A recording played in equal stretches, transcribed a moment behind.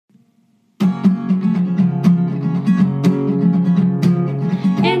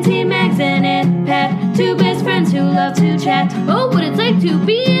Pat, two best friends who love to chat. Oh, what it's like to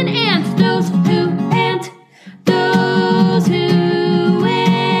be an ant. Those who ant. Those who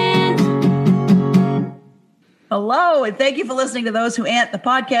ant. Hello, and thank you for listening to Those Who Ant, the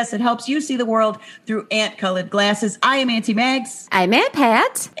podcast that helps you see the world through ant-colored glasses. I am Auntie Mags. I'm Aunt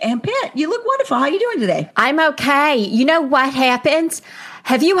Pat. And Pat, you look wonderful. How are you doing today? I'm okay. You know what happened?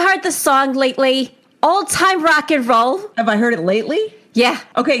 Have you heard the song lately? Old Time Rock and Roll? Have I heard it lately? Yeah.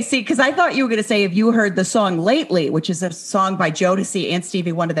 Okay, see, because I thought you were going to say, have you heard the song Lately, which is a song by Jodeci and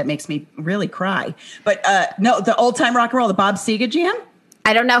Stevie Wonder that makes me really cry. But no, the Old Time Rock and Roll, the Bob Seger jam?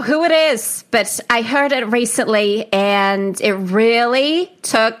 I don't know who it is, but I heard it recently and it really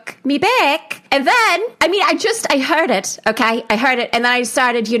took me back. And then, I heard it, okay? I heard it and then I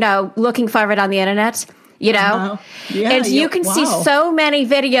started, looking for it on the internet. Yeah, and you can see so many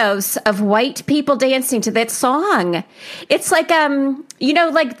videos of white people dancing to that song. It's like,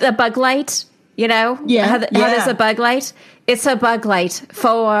 like the Bug Light, How there's a Bug Light? It's a Bug Light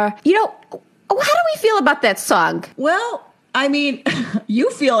for, how do we feel about that song? Well, I mean, you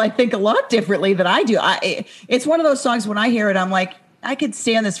feel, I think, a lot differently than I do. It's one of those songs when I hear it, I'm like, I could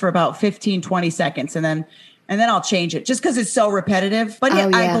stand this for about 15, 20 seconds and then I'll change it just because it's so repetitive. But yeah,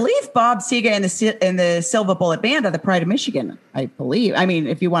 I believe Bob Seger and the Silver Bullet Band are the Pride of Michigan, I believe. I mean,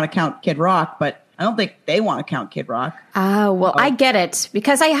 if you want to count Kid Rock, but I don't think they want to count Kid Rock. Oh, well, I get it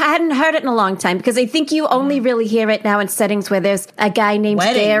because I hadn't heard it in a long time because I think you only really hear it now in settings where there's a guy named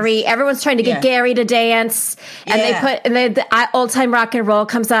Gary. Everyone's trying to get Gary to dance and the Old Time Rock and Roll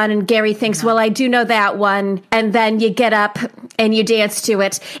comes on and Gary thinks, well, I do know that one. And then you get up and you dance to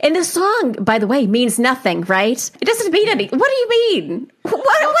it. And the song, by the way, means nothing, right? It doesn't mean anything. What do you mean?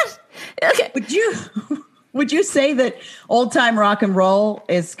 What? Okay. Would you say that Old Time Rock and Roll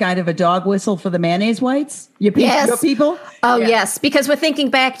is kind of a dog whistle for the mayonnaise whites? Your people? Oh, yes. Because we're thinking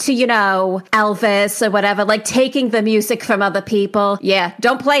back to, Elvis or whatever, like taking the music from other people. Yeah,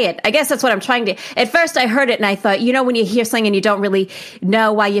 don't play it. I guess that's what I'm trying to. At first I heard it and I thought, when you hear something and you don't really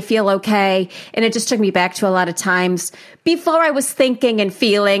know why you feel okay. And it just took me back to a lot of times before I was thinking and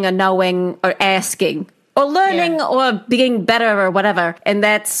feeling or knowing or asking. Or learning or being better or whatever. And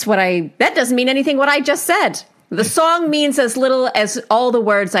that doesn't mean anything what I just said. The song means as little as all the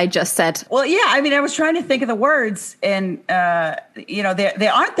words I just said. Well, yeah, I mean, I was trying to think of the words and, there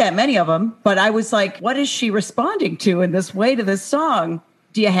aren't that many of them. But I was like, what is she responding to in this way to this song?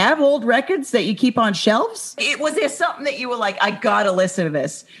 Do you have old records that you keep on shelves? Was there something that you were like, I got to listen to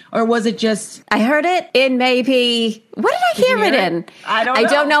this? Or was it just... I heard it in maybe... What did I hear it in? I don't know. I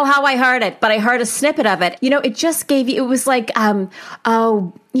don't know how I heard it, but I heard a snippet of it. It just gave you... It was like, an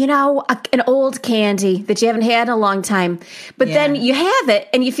old candy that you haven't had in a long time. But then you have it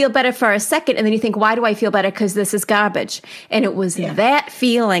and you feel better for a second. And then you think, why do I feel better? Because this is garbage. And it was that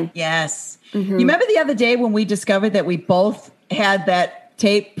feeling. Yes. Mm-hmm. You remember the other day when we discovered that we both had that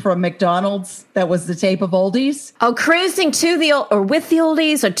tape from McDonald's that was the tape of oldies? Oh, cruising to with the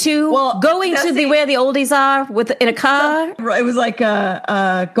oldies or going to where the oldies are in a car? It was like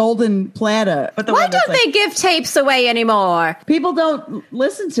a golden platter. But why don't they give tapes away anymore? People don't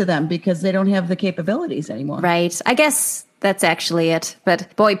listen to them because they don't have the capabilities anymore. Right. I guess that's actually it.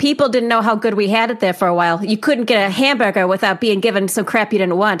 But boy, people didn't know how good we had it there for a while. You couldn't get a hamburger without being given some crap you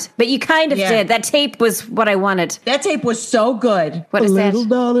didn't want. But you kind of did. That tape was what I wanted. That tape was so good. What is that? Little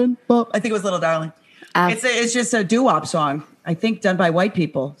Darling. I think it was Little Darling. It's just a doo-wop song, I think, done by white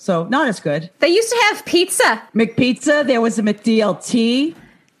people. So not as good. They used to have pizza. McPizza. There was a McDLT.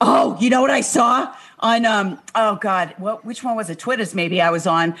 Oh, you know what I saw? On which one was it? Twitter's maybe I was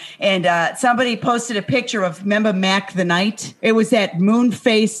on, and somebody posted a picture of, remember Mac the Knight? It was that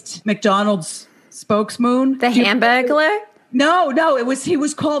moon-faced McDonald's spokesmoon. The Hamburglar? No, he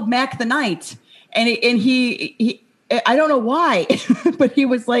was called Mac the Knight, and he I don't know why, but he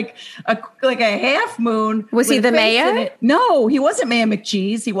was like a half moon. Was he the mayor? No, he wasn't Mayor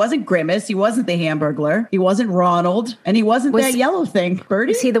McCheese. He wasn't Grimace. He wasn't the Hamburglar. He wasn't Ronald, and he wasn't that yellow thing.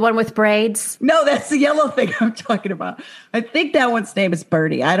 Birdie? Was he the one with braids? No, that's the yellow thing I'm talking about. I think that one's name is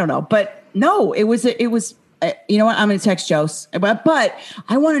Birdie. I don't know, but no, it was. You know what? I'm going to text Jose, but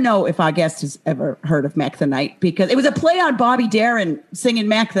I want to know if our guest has ever heard of Mac the Knight, because it was a play on Bobby Darin singing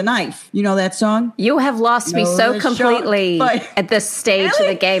Mac the Knife. You know that song? You have lost me so completely at this stage of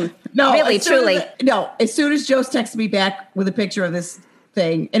the game. No, really, truly. As soon as Jose texted me back with a picture of this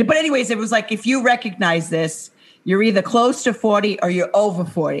thing. But anyways, it was like, if you recognize this, You're either close to 40 or you're over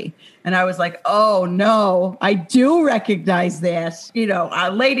 40. And I was like, oh no, I do recognize that. You know,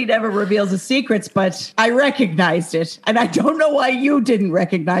 a lady never reveals her secrets, but I recognized it. And I don't know why you didn't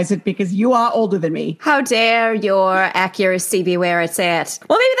recognize it because you are older than me. How dare your accuracy be where it's at?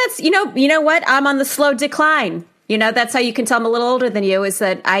 Well, maybe that's, you know what? I'm on the slow decline. You know, that's how you can tell I'm a little older than you, is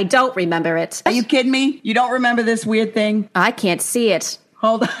that I don't remember it. Are you kidding me? You don't remember this weird thing? I can't see it.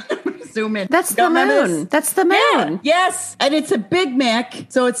 Hold on. Zoom in. That's You the don't remember moon. this? That's the moon. Yeah, yes. And it's a Big Mac.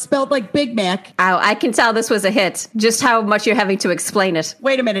 So it's spelled like Big Mac. Oh, I can tell this was a hit. Just how much you're having to explain it.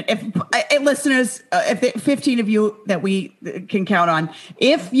 Wait a minute. If listeners, if 15 of you that we can count on,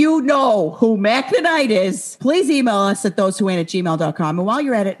 if you know who Mac the Knight is, please email us at thosewhoaint@gmail.com. And while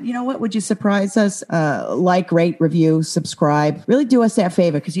you're at it, you know what? Would you surprise us? Like, rate, review, subscribe. Really do us that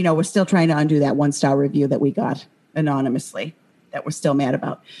favor because, you know, we're still trying to undo that 1-star review that we got anonymously that we're still mad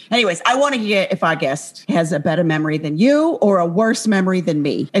about. Anyways, I want to hear if our guest has a better memory than you or a worse memory than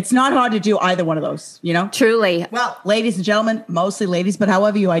me. It's not hard to do either one of those, you know? Truly. Well, ladies and gentlemen, mostly ladies, but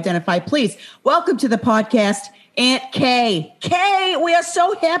however you identify, please welcome to the podcast, Aunt Kay. Kay, we are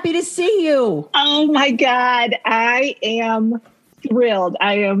so happy to see you. Oh my God. I am thrilled.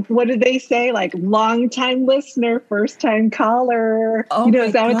 I am, what do they say? Like, long time listener, first time caller. Oh you know, my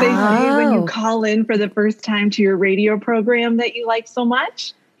is that what they say when you God. call in for the first time to your radio program that you like so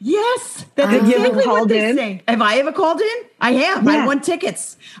much? Yes, that's Have you ever exactly what called they in? say. Have I ever called in? I have. I Yeah. won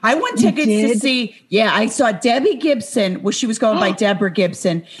tickets. I won tickets to did? see. Yeah, I saw Debbie Gibson. Well, she was going by Deborah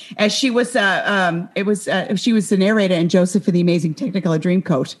Gibson, as she was. She was the narrator in Joseph and the Amazing Technicolor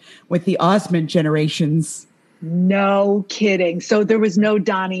Dreamcoat with the Osmond generations. No kidding. So there was no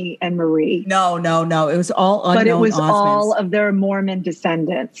Donnie and Marie, No. It was all unknown but it was Osmonds. all of their Mormon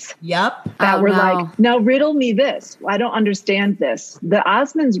descendants Yep. that Oh, were no. like, now riddle me this. I don't understand this. The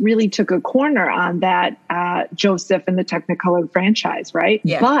Osmonds really took a corner on that Joseph and the Technicolor franchise, right?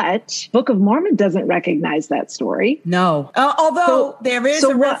 Yeah. But Book of Mormon doesn't recognize that story. No. Although So- there is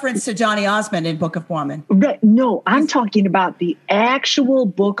so a what- reference to Johnny Osmond in Book of Mormon. Right. No, I'm talking about the actual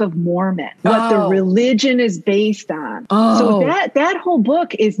Book of Mormon, what the Oh. religion is based on. Oh. So that whole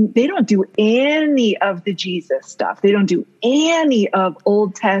book is, they don't do any of the Jesus stuff. They don't do any of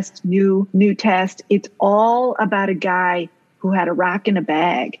Old Test, New Test. It's all about a guy who had a rock in a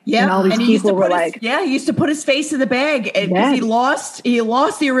bag. Yeah, And all these he used to people were put like, he used to put his face in the bag because Yes. he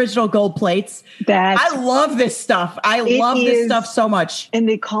lost the original gold plates. That's- I love this stuff. I It love this is- stuff so much. and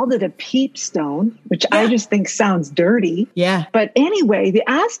they called it a peep stone, which I Yeah. just think sounds dirty. Yeah. But anyway, the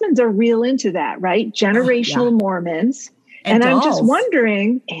Osmonds are real into that, right? Generational Mormons. And And I'm just dolls.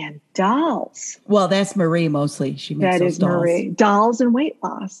 wondering, and dolls. Well, that's Marie mostly. She makes That those is dolls. Marie. Dolls and weight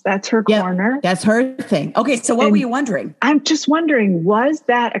loss. That's her Yeah, corner. that's her thing. Okay, so what And- were you wondering? I'm just wondering, was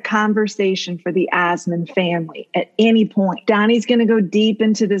that a conversation for the Osmond family at any point? Donnie's going to go deep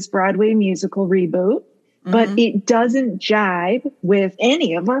into this Broadway musical reboot, but Mm-hmm. it doesn't jibe with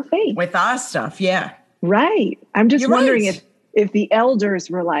any of our faith. With our stuff, yeah. Right. I'm just You're wondering right. if the elders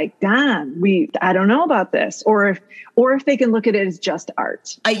were like, Don, I don't know about this, or if they can look at it as just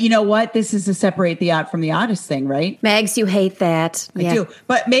art. You know what? This is to separate the art from the artist thing, right? Mags, you hate that. I do.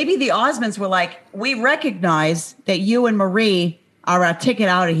 But maybe the Osmonds were like, we recognize that you and Marie are our ticket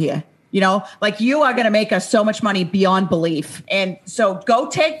out of here. You know, like you are going to make us so much money beyond belief. And so go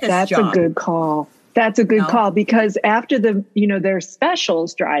take this That's job. a good call. That's a good No. call, because after their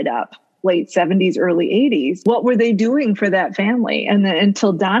specials dried up, late 70s, early 80s, what were they doing for that family? And then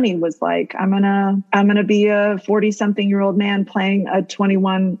until Donnie was like, I'm gonna be a 40-something-year-old man playing a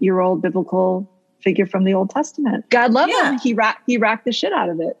 21-year-old biblical figure from the Old Testament. God love Yeah. him. He rocked the shit out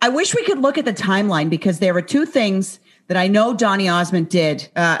of it. I wish we could look at the timeline because there were two things that I know Donny Osmond did,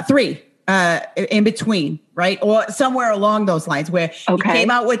 three in between, right? Or somewhere along those lines where he Okay. came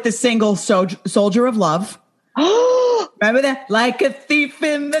out with the single Soldier of Love. Remember that? Like a thief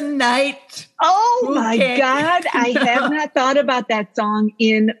in the night. Oh Who my can- God. I have not thought about that song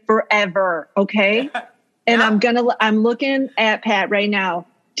in forever. Okay. And Yeah. I'm looking at Pat right now.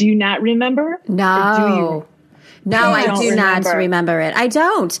 Do you not remember? Or do No. you? No, You I don't do not remember. remember it. I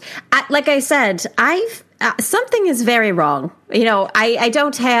don't. Like I said, something is very wrong. You know, I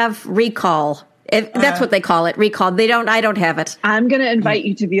don't have recall. If that's what they call it, recall. I don't have it. I'm going to invite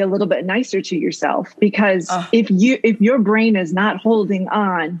you to be a little bit nicer to yourself, because if your brain is not holding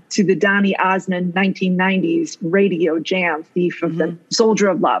on to the Donny Osmond 1990s radio jam, Thief of the Soldier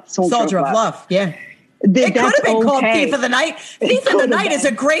of Love, Soldier of Love. Yeah. then It could that's have been called okay. Thief of the Night. It Thief of the could have Night is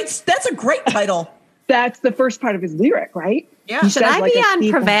been. that's a great title. That's the first part of his lyric, right? Yeah. He Should says I like be a on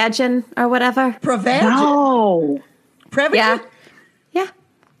thief of- Prevagin or whatever? Prevent. No. Prevent. Yeah. Yeah.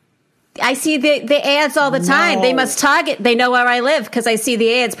 I see the ads all the time. No. They must target. They know where I live because I see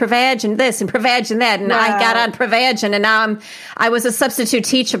the ads, Prevagen this and Prevagen that. And I got on Prevagen, and now I was a substitute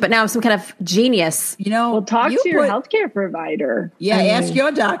teacher, but now I'm some kind of genius. Well, talk to your healthcare provider. Yeah, ask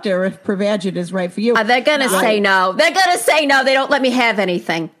your doctor if Prevagen is right for you. They're going to say no. They're going to say no. They don't let me have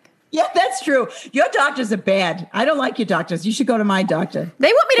anything. Yeah, that's true. Your doctors are bad. I don't like your doctors. You should go to my doctor.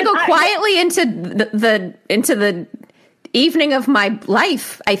 They want me to go quietly into the evening of my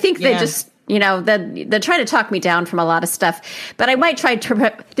life. I think they just, they're trying to talk me down from a lot of stuff. But I might try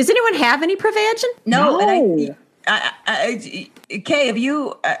to. Does anyone have any Prevagen? No. Kay, have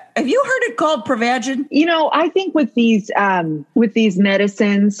you heard it called Prevagen? I think with these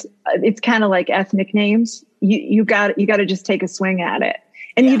medicines, it's kind of like ethnic names. You got to just take a swing at it.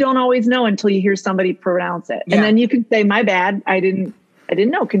 And you don't always know until you hear somebody pronounce it. Yeah. And then you can say, my bad, I didn't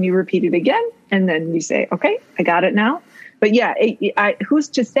know. Can you repeat it again? And then you say, okay, I got it now. But yeah, who's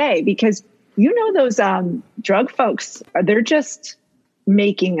to say? Because those drug folks, they're just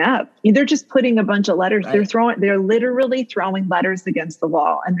making up. They're just putting a bunch of letters. Right. They're literally throwing letters against the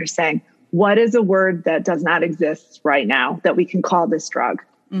wall. And they're saying, what is a word that does not exist right now that we can call this drug?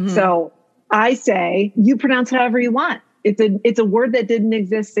 Mm-hmm. So I say, you pronounce it however you want. It's a word that didn't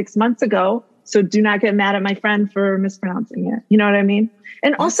exist 6 months ago. So do not get mad at my friend for mispronouncing it. You know what I mean?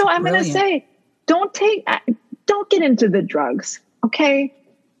 And also I'm going to say, don't get into the drugs. Okay.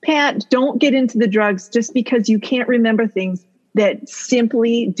 Pat, don't get into the drugs just because you can't remember things that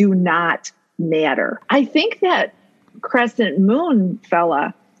simply do not matter. I think that Crescent Moon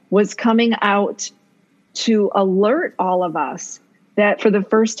fella was coming out to alert all of us that for the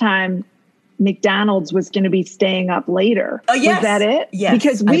first time, McDonald's was going to be staying up later. Oh, yes. Was that it? Yes,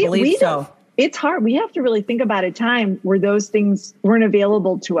 because I believe so. It's hard. We have to really think about a time where those things weren't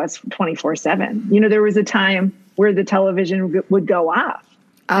available to us 24/7. There was a time where the television would go off.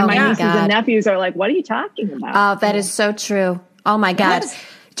 Oh, and my nieces and nephews are like, what are you talking about? Oh, that is so true. Oh my God.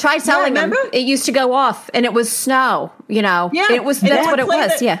 Try telling them it used to go off and it was snow, Yeah. That's what it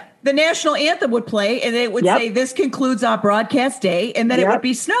was. The national anthem would play and it would say, this concludes our broadcast day. And then it would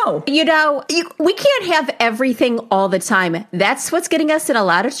be snow. We can't have everything all the time. That's what's getting us in a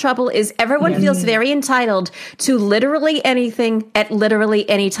lot of trouble is everyone feels very entitled to literally anything at literally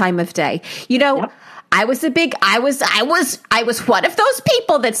any time of day. I was one of those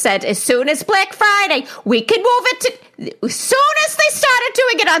people that said, as soon as Black Friday, we can move it to, as soon as they started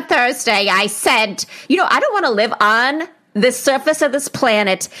doing it on Thursday, I said, I don't want to live on the surface of this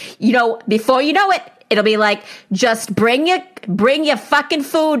planet. Before you know it, it'll be like, just bring your fucking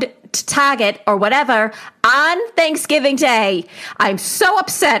food to Target or whatever on Thanksgiving Day. I'm so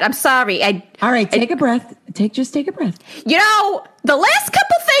upset. I'm sorry. All right, take a breath. Just take a breath. The last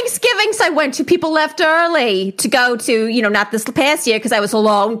couple Thanksgivings I went to, people left early to go to, not this past year because I was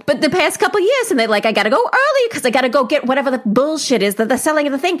alone, but the past couple years. And they're like, I got to go early because I got to go get whatever the bullshit is that they're selling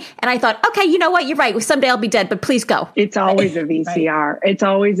of the thing. And I thought, okay, you know what? You're right. Someday I'll be dead, but please go. It's always a VCR. Right. It's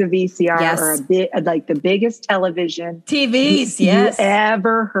always a VCR or a bit like the biggest television TVs you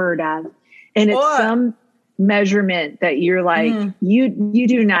ever heard of. And it's some measurement that you're like, you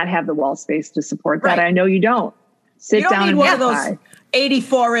do not have the wall space to support that. Right. I know you don't. Sit down and one of those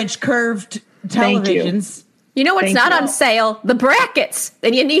 84-inch curved televisions. You know what's not on sale? The brackets.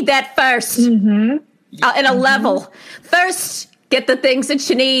 And you need that first. In a level. First, get the things that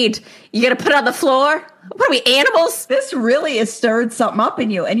you need. You got to put it on the floor. What are we, animals? This really has stirred something up in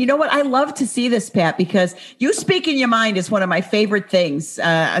you. And you know what? I love to see this, Pat, because you speaking your mind is one of my favorite things.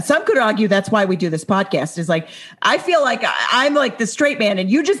 Some could argue that's why we do this podcast is like, I feel like I'm like the straight man and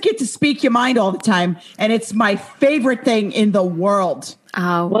you just get to speak your mind all the time. And it's my favorite thing in the world.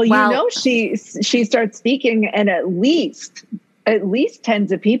 Oh, well, she starts speaking and at least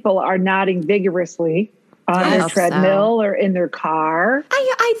tens of people are nodding vigorously on their treadmill or in their car.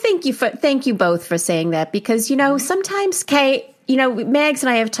 I thank you both for saying that because, sometimes, Kay, Mags and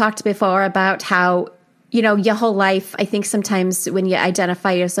I have talked before about how, your whole life, I think sometimes when you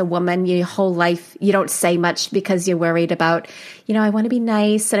identify as a woman, your whole life, you don't say much because you're worried about, I want to be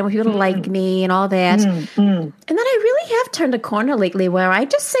nice and I want people to like me and all that. And then I really have turned a corner lately where I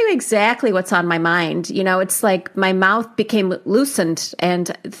just say exactly what's on my mind. It's like my mouth became loosened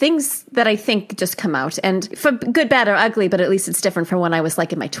and things that I think just come out. And for good, bad, or ugly, but at least it's different from when I was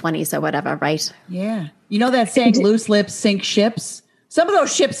like in my 20s or whatever, right? Yeah. That saying, loose lips sink ships? Some of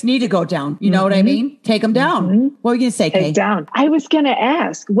those ships need to go down. You know what I mean? Take them down. What were you going to say, Kay? Take down. I was going to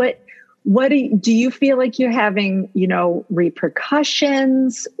ask, what do you feel like you're having,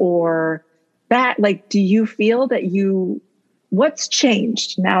 repercussions or that? Like, do you feel that what's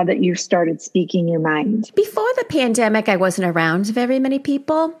changed now that you've started speaking your mind? Before the pandemic, I wasn't around very many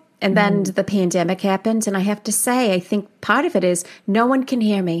people. And then the pandemic happened. And I have to say, I think part of it is no one can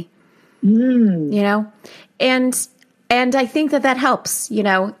hear me, you know? And I think that helps, you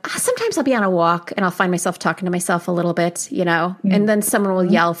know. Sometimes I'll be on a walk and I'll find myself talking to myself a little bit, you know, and then someone will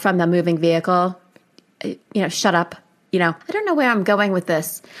yell from the moving vehicle, you know, shut up. You know, I don't know where I'm going with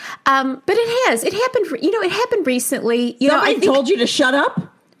this. But it happened recently. You Somebody know, I think told you to shut up?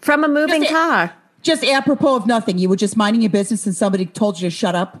 from a moving car. Just apropos of nothing. You were just minding your business and somebody told you to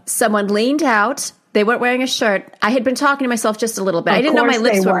shut up? Someone leaned out. They weren't wearing a shirt. I had been talking to myself just a little bit. I didn't know my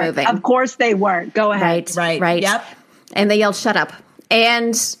lips were moving. Of course they weren't. Go ahead. Right. Yep. And they yelled, shut up.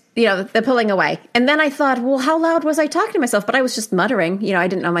 And, you know, they're pulling away. And then I thought, well, how loud was I talking to myself? But I was just muttering. You know, I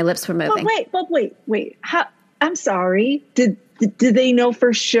didn't know my lips were moving. But wait. I'm sorry. Did they know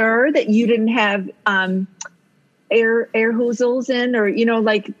for sure that you didn't have air hosels in, or, you know,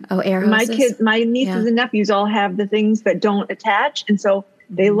 like air hoses? my nieces and nephews all have the things that don't attach. And so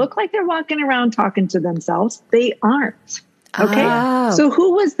they look like they're walking around talking to themselves. They aren't. Okay. Oh. So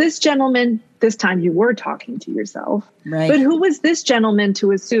who was this gentleman? This time you were talking to yourself, Right. But who was this gentleman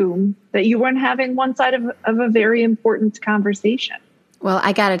to assume that you weren't having one side of a very important conversation? Well,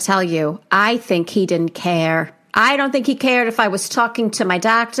 I got to tell you, I think he didn't care. I don't think he cared if I was talking to my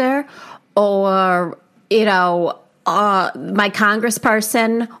doctor or, you know, my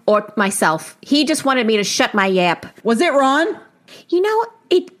congressperson or myself. He just wanted me to shut my yap. Was it Ron? You know,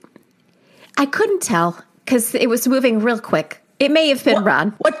 I couldn't tell because it was moving real quick. It may have been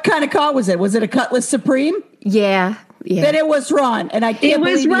Ron. What kind of car was it? Was it a Cutlass Supreme? Yeah. Then it was Ron, and I can't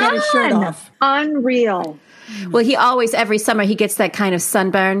believe he had his shirt off. Unreal. Well, he always, every summer, he gets that kind of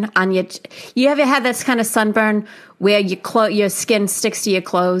sunburn on you. You ever had that kind of sunburn where your skin sticks to your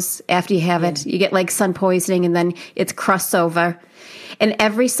clothes after you have it? You get like sun poisoning and then it's crusts over. And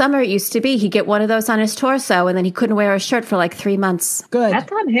every summer it used to be, he'd get one of those on his torso and then he couldn't wear a shirt for like 3 months. Good.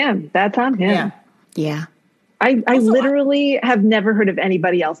 That's on him. Yeah. Yeah. I literally have never heard of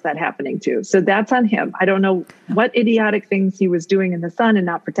anybody else that happening to. So that's on him. I don't know what idiotic things he was doing in the sun and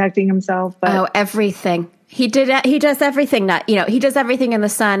not protecting himself. But Everything. He does everything. He does everything in the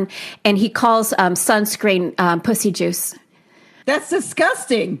sun, and he calls sunscreen pussy juice. That's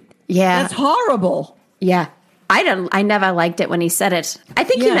disgusting. Yeah. That's horrible. Yeah. I never liked it when he said it. I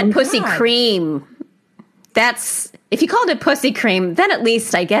think he meant pussy cream. That's, if you called it pussy cream, then at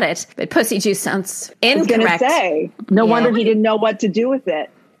least I get it. But pussy juice sounds incorrect. I was going to say, no wonder he didn't know what to do with it.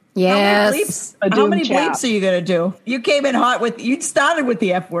 Yes. How many bleeps are you going to do? You came in hot you started with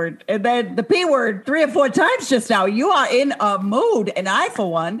the F word and then the P word 3 or 4 times just now. You are in a mood, and I,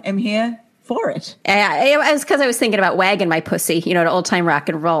 for one, am here for it. Yeah, it was because I was thinking about wagging my pussy, you know, to old time rock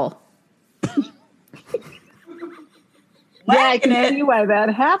and roll. Yeah, I can see why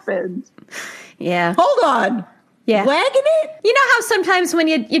that happened. Yeah. Hold on. Yeah. Wagging it? You know how sometimes when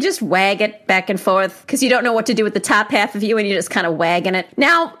you just wag it back and forth because you don't know what to do with the top half of you and you're just kind of wagging it.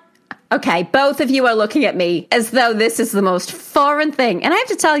 Now, okay, both of you are looking at me as though this is the most foreign thing. And I have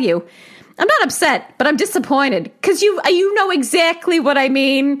to tell you, I'm not upset, but I'm disappointed because you know exactly what I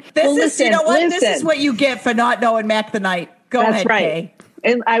mean. This is what you get for not knowing Mac the Night. Go ahead, right. Kay.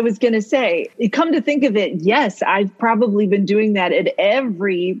 And I was going to say, come to think of it, yes, I've probably been doing that at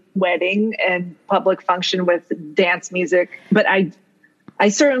every wedding and public function with dance music, but I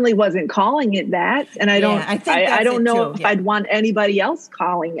certainly wasn't calling it that. And I don't know if I'd want anybody else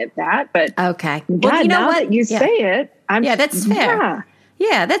calling it that, but okay. God, well, you know what? That you say it. That's fair.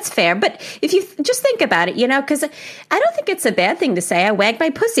 Yeah, that's fair. But if you just think about it, you know, because I don't think it's a bad thing to say, I wagged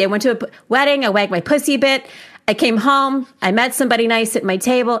my pussy. I went to a wedding, I wagged my pussy a bit. I came home, I met somebody nice at my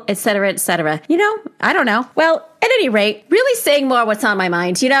table, et cetera, et cetera. You know, I don't know. Well, at any rate, really saying more what's on my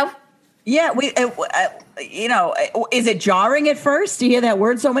mind, you know? Yeah, is it jarring at first to hear that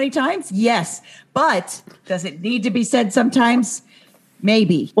word so many times? Yes. But does it need to be said sometimes?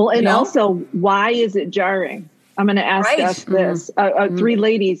 Maybe. Well, and also, why is it jarring? I'm going to ask us this. 3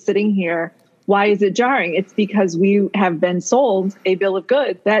 ladies sitting here. Why is it jarring? It's because we have been sold a bill of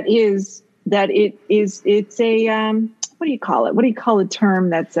goods it's a what do you call it? What do you call a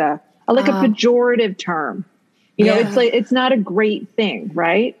term that's a pejorative term? You know, it's like it's not a great thing,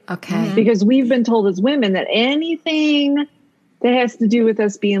 right? Okay. Because we've been told as women that anything that has to do with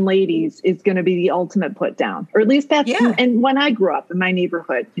us being ladies is going to be the ultimate put down, or at least that's. And when I grew up in my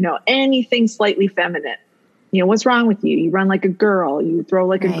neighborhood, you know, anything slightly feminine. You know, what's wrong with you? You run like a girl. You throw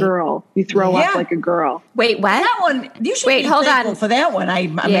like a girl. You throw up like a girl. Wait, what? That one, you should be thankful for that one,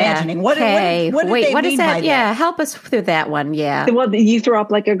 I'm imagining. What did they mean is that? by Yeah, help us through that one, yeah. Well, you throw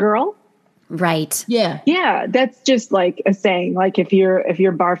up like a girl? Right. Yeah. Yeah, that's just like a saying. Like if you're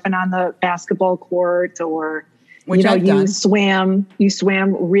barfing on the basketball court or Which I've done. you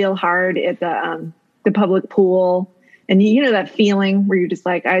swam real hard at the public pool. And you know that feeling where you're just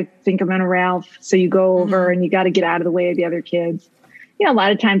like, I think I'm in a Ralph. So you go over and you got to get out of the way of the other kids. You know, a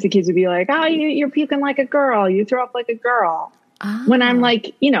lot of times the kids would be like, oh, you're puking like a girl. You throw up like a girl. Oh. When I'm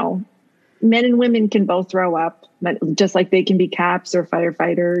like, you know, men and women can both throw up, but just like they can be cops or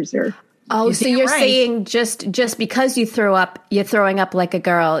firefighters or. Oh, so you're right. saying just because you threw up, you're throwing up like a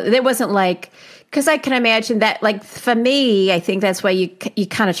girl. It wasn't like, because I can imagine that, like, for me, I think that's why you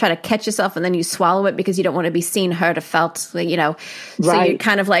kind of try to catch yourself and then you swallow it because you don't want to be seen, heard, or felt, you know. So Right. you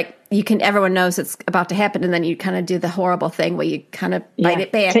kind of like, everyone knows it's about to happen, and then you kind of do the horrible thing where you kind of bite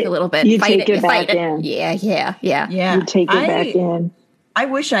it back a little bit. You fight take it back in. Yeah. Yeah. You take it back in. I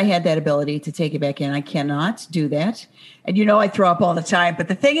wish I had that ability to take it back in. I cannot do that. And you know, I throw up all the time. But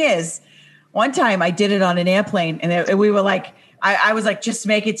the thing is, one time I did it on an airplane and we were like, I was like, just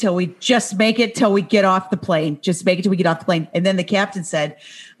make it till we get off the plane. Just make it till we get off the plane. And then the captain said,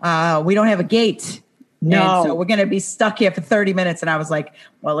 we don't have a gate. No. And so we're going to be stuck here for 30 minutes. And I was like,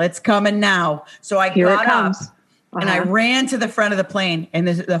 well, it's coming now. So I Here it got comes. up and I ran to the front of the plane. And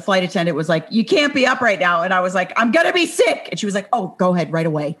the flight attendant was like, you can't be up right now. And I was like, I'm going to be sick. And she was like, oh, go ahead right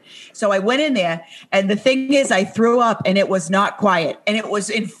away. So I went in there. And the thing is, I threw up and it was not quiet. And it was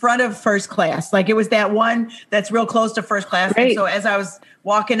in front of first class. Like it was that one that's real close to first class. Great. And so as I was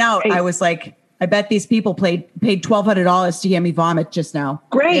walking out, Great. I was like, I bet these people paid $1,200 to hear me vomit just now.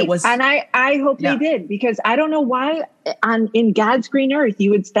 Great. It was, And I hope Yeah. they did, because I don't know why in God's green earth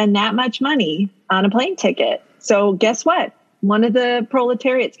you would spend that much money on a plane ticket. So guess what? One of the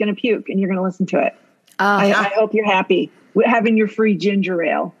proletariat's going to puke and you're going to listen to it. I hope you're happy with having your free ginger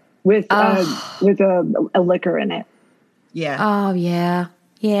ale with a liquor in it. yeah. Oh, yeah.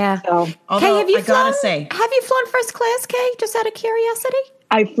 Yeah. So Although, Kay, I gotta say, have you flown first class, Kay? Just out of curiosity?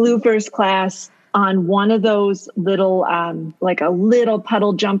 I flew first class on one of those little, like a little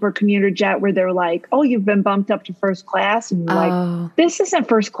puddle jumper commuter jet where they're like, oh, you've been bumped up to first class. And you're like, this isn't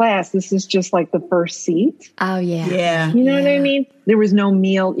first class. This is just like the first seat. Oh, yeah. yeah. You know what I mean? There was no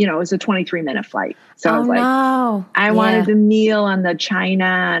meal. You know, it was a 23-minute flight. So I was like, no. I wanted the meal on the china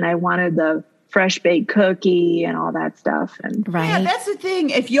and I wanted the fresh baked cookie and all that stuff. And Right. Yeah, that's the thing.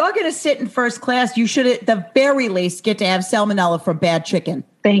 If you're going to sit in first class, you should at the very least get to have salmonella from bad chicken.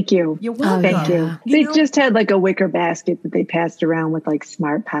 thank you. You're welcome. Thank you. You They know- just had like a wicker basket that they passed around with like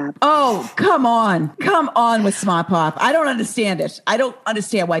Smart Pop. Oh, come on. Come on with Smart Pop. I don't understand it. I don't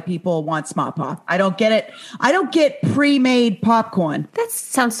understand why people want Smart Pop. I don't get it. I don't get pre-made popcorn. That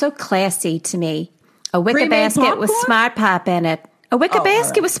sounds so classy to me. A wicker Pre-made basket with popcorn? Smart Pop in it. A wicker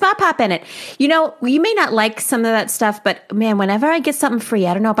basket with Smart Pop in it. You know, you may not like some of that stuff, but man, whenever I get something free,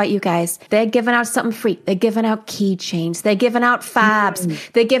 I don't know about you guys, they're giving out something free. They're giving out keychains. They're giving out fobs.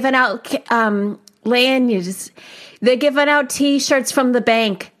 They're giving out lanyards. They're giving out T-shirts from the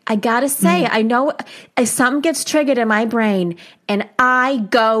bank. I gotta say, I know something gets triggered in my brain and I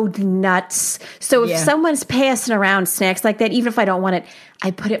go nuts. So if Yeah. someone's passing around snacks like that, even if I don't want it,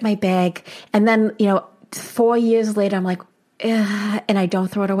 I put it in my bag. And then, 4 years later, I'm like, ugh, and I don't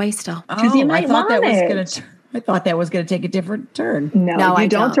throw it away still. Because you might I thought want that was it. going to. I thought that was going to take a different turn. No, No, I you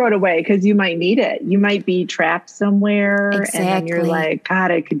don't don't. throw it away because you might need it. You might be trapped somewhere and then you're Exactly. like,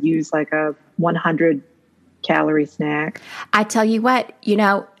 God, I could use like a 100 calorie snack. I tell you what, you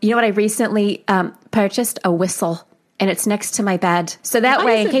know what I recently purchased? A whistle. And it's next to my bed. So that Why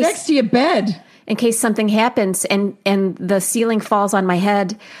way, is it next to your bed? in case something happens and the ceiling falls on my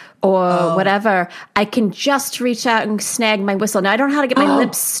head or whatever, I can just reach out and snag my whistle. Now, I don't know how to get my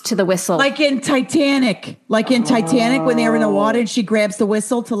lips to the whistle. Like in Titanic. Titanic, when they were in the water and she grabs the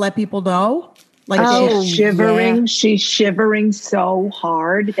whistle to let people know. Like Oh, She's shivering. yeah. She's shivering so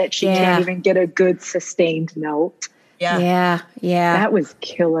hard that she Yeah. can't even get a good sustained note. yeah. Yeah. That was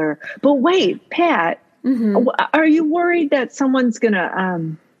killer. But wait, Pat, are you worried that someone's going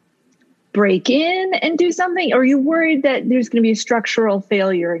to break in and do something? Or are you worried that there's going to be a structural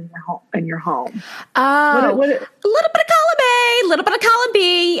failure in your home? Oh, What- a little bit of column A, a little bit of column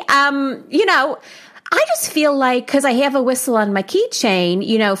B. I just feel like, because I have a whistle on my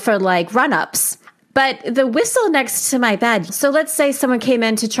keychain, for like run-ups, but the whistle next to my bed. So let's say someone came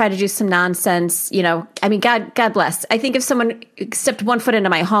in to try to do some nonsense, God bless. I think if someone stepped 1 foot into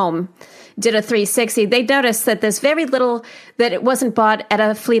my home, did a 360, they'd notice that there's very little that it wasn't bought at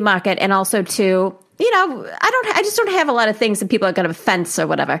a flea market, and also to, I just don't have a lot of things that people are going to fence or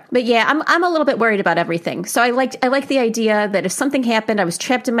whatever. But yeah, I'm a little bit worried about everything. So I like the idea that if something happened, I was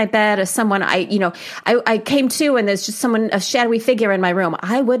trapped in my bed, or someone I came to, and there's just a shadowy figure in my room,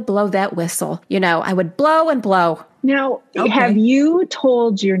 I would blow that whistle. I would blow and blow. Now, Okay. have you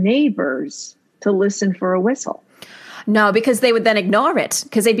told your neighbors to listen for a whistle? No, because they would then ignore it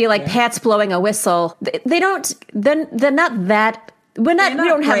because they'd be like, Pat's blowing a whistle. They don't, then they're not that. We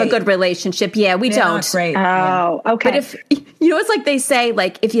don't have a good relationship. Yeah, we They're don't. not great. Oh, okay. But if, it's like they say,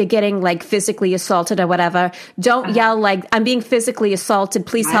 like, if you're getting like physically assaulted or whatever, don't yell like, I'm being physically assaulted.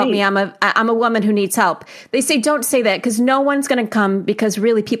 Please help me. I'm a woman who needs help. They say, don't say that because no one's going to come because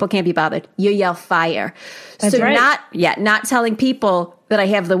really people can't be bothered. You yell fire. That's so right. not telling people that I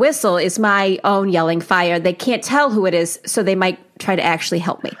have the whistle is my own yelling fire. They can't tell who it is. So they might try to actually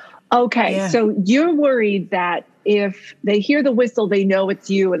help me. Okay. Yeah. So you're worried that if they hear the whistle, they know it's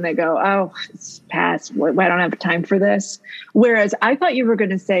you and they go, oh, it's past. I don't have time for this. Whereas I thought you were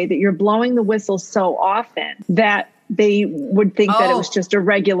going to say that you're blowing the whistle so often that they would think that it was just a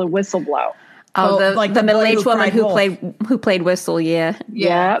regular whistle blow. Oh, like the the boy middle-aged who woman cried who played whistle. Yeah.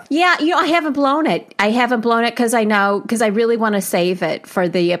 Yeah. Yeah, I haven't blown it. I haven't blown it because I really want to save it for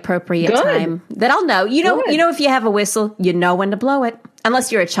the appropriate Good. time that I'll know. Good. If you have a whistle, you know when to blow it.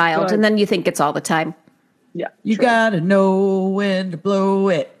 Unless you're a child, Good. and then you think it's all the time. Yeah. You true. gotta know when to blow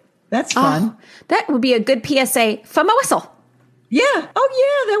it. That's fun. Oh, that would be a good PSA from a whistle. Yeah.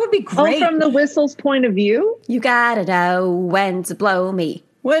 Oh, yeah. That would be Oh, great. from the whistle's point of view? You gotta know when to blow me.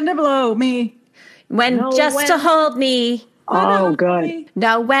 When to blow me. When Know just when- to hold me. Oh, good.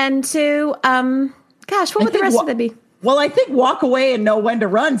 Know when to gosh, what would the think rest wa- of them be? Well, I think walk away and know when to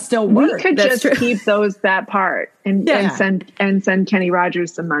run still We works. could That's just true. keep that part and Yeah. send Kenny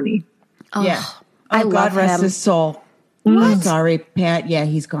Rogers some money. Yeah. I Oh, God love rest him. his soul. I'm sorry, Pat. Yeah,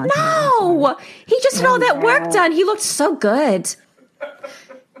 he's gone. No, he just had all that work done. He looked so good.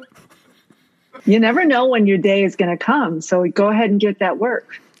 You never know when your day is going to come. So go ahead and get that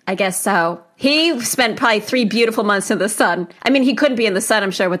work. I guess so. He spent probably 3 beautiful months in the sun. I mean, he couldn't be in the sun,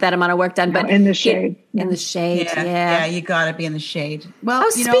 I'm sure, with that amount of work done, but in the shade. In the shade, Yeah, yeah. you got to be in the shade. Well,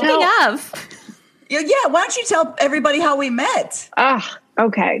 Oh, you know, speaking of, yeah. Why don't you tell everybody how we met?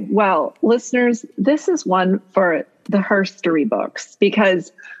 Okay. Well, listeners, this is one for the Herstory books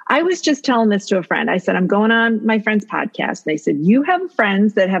because I was just telling this to a friend. I said, I'm going on my friend's podcast. They said, you have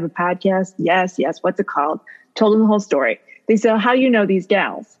friends that have a podcast? Yes. What's it called? Told them the whole story. They said, how do you know these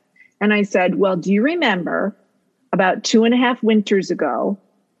gals? And I said, well, do you remember about 2.5 winters ago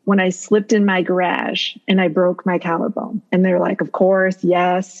when I slipped in my garage and I broke my collarbone? And they're like, of course,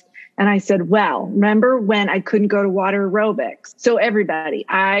 yes. And I said, well, remember when I couldn't go to water aerobics? So everybody,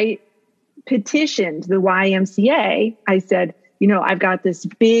 I petitioned the YMCA. I said, I've got this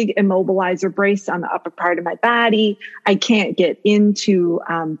big immobilizer brace on the upper part of my body. I can't get into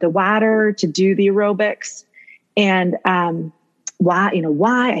the water to do the aerobics. And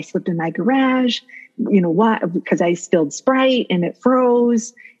why I slipped in my garage, why? Because I spilled Sprite and it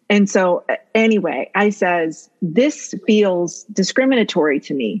froze. And so anyway, I says, this feels discriminatory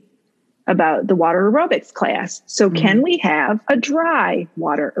to me about the water aerobics class. So can we have a dry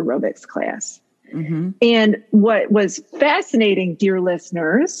water aerobics class? Mm-hmm. And what was fascinating, dear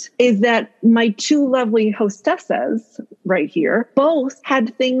listeners, is that my 2 lovely hostesses right here both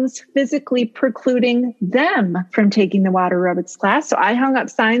had things physically precluding them from taking the water aerobics class. So I hung up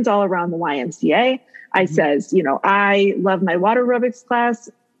signs all around the YMCA. I says, I love my water aerobics class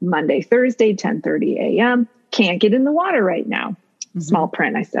Monday, Thursday, 10:30 a.m. Can't get in the water right now. Small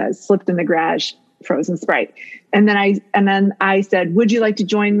print, I says, slipped in the garage, frozen Sprite. And then I said, would you like to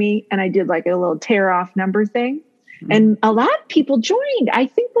join me? And I did like a little tear off number thing. And a lot of people joined. I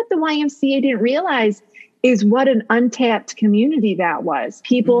think what the YMCA didn't realize is what an untapped community that was.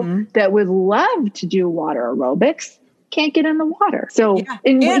 People that would love to do water aerobics can't get in the water. So,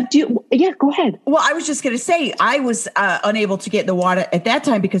 go ahead. Well, I was just going to say, I was unable to get in the water at that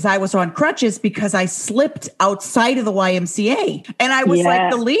time because I was on crutches because I slipped outside of the YMCA. And I was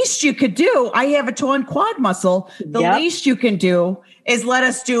like, the least you could do, I have a torn quad muscle. The least you can do is let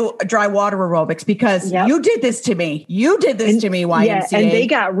us do dry water aerobics because you did this to me. You did this to me, YMCA. Yeah, and they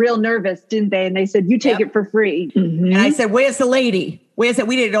got real nervous, didn't they? And they said, you take it for free. Mm-hmm. And I said, where's the lady? Where's it?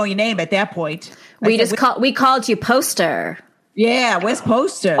 We didn't know your name at that point. we called you Poster. Yeah, where's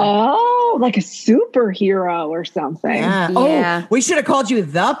Poster? Oh, like a superhero or something. Yeah. Yeah. Oh, we should have called you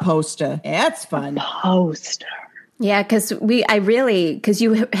the Poster. That's fun. Poster. Yeah, because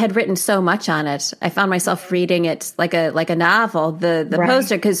you had written so much on it. I found myself reading it like a novel, the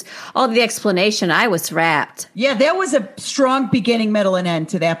poster, because all the explanation, I was wrapped. Yeah, there was a strong beginning, middle, and end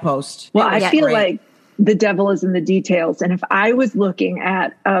to that post. Well, I feel like the devil is in the details. And if I was looking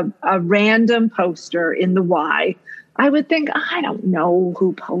at a random poster in the Y, I would think, I don't know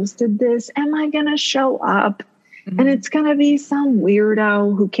who posted this. Am I going to show up? And it's going to be some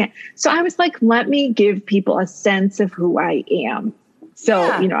weirdo who can't. So I was like, let me give people a sense of who I am. So,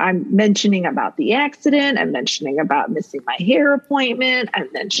 Yeah. I'm mentioning about the accident. I'm mentioning about missing my hair appointment. I'm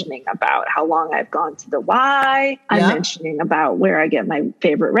mentioning about how long I've gone to the Y. I'm Yeah. mentioning about where I get my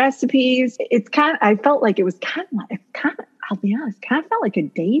favorite recipes. I felt like it was I'll be honest, kind of felt like a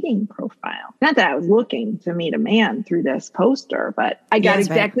dating profile. Not that I was looking to meet a man through this poster, but I got Yes,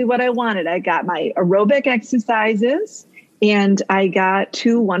 right. exactly what I wanted. I got my aerobic exercises and I got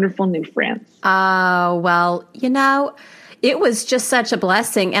 2 wonderful new friends. Oh, well, it was just such a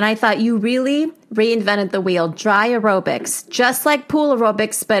blessing. And I thought you really reinvented the wheel. Dry aerobics, just like pool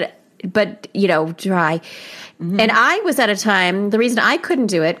aerobics, but dry. And I was at a time, the reason I couldn't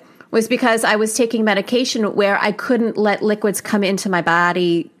do it was because I was taking medication where I couldn't let liquids come into my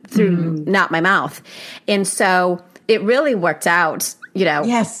body through not my mouth. And so it really worked out,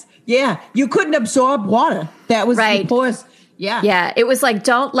 Yes. Yeah. You couldn't absorb water. That was Right. the pause. Yeah. Yeah, it was like,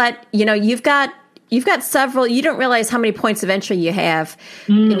 don't let, you've got several, you don't realize how many points of entry you have.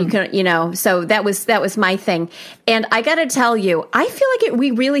 And you can, so that was my thing. And I got to tell you, I feel like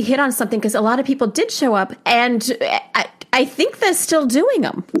we really hit on something because a lot of people did show up and I think they're still doing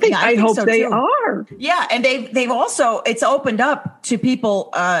them. Yeah, I I think hope so, they too. are. Yeah, and they've also, it's opened up to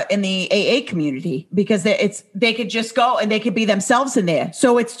people in the AA community because they could just go and they could be themselves in there.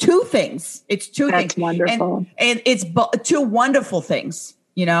 So it's 2 things. It's 2 That's things. wonderful. And it's 2 wonderful things.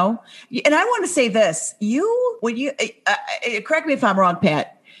 And I want to say this: when you correct me if I'm wrong,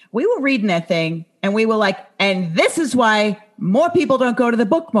 Pat. We were reading that thing and we were like, and this is why more people don't go to the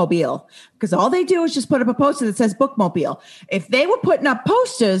bookmobile, because all they do is just put up a poster that says bookmobile. If they were putting up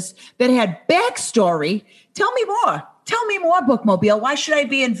posters that had backstory, tell me more. Tell me more, bookmobile. Why should I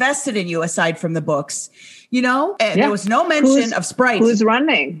be invested in you aside from the books? And there was no mention of Sprite. Who's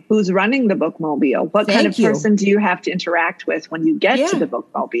running the bookmobile? What kind of Thank you. person do you have to interact with when you get Yeah. to the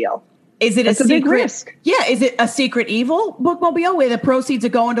bookmobile? Is it That's a a big secret risk. Yeah, is it a secret evil bookmobile where the proceeds are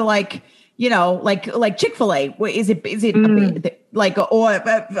going to like Chick-fil-A? Is it like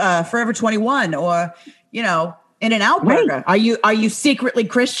Forever 21 or In-N-Out Right. Burger? Are you secretly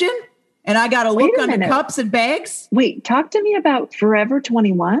Christian? And I got to look Wait a on the minute. cups and bags. Wait, talk to me about Forever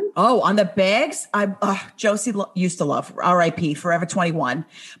 21. Oh, on the bags, Josie used to love R.I.P. Forever 21.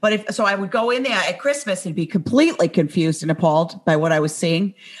 But I would go in there at Christmas and be completely confused and appalled by what I was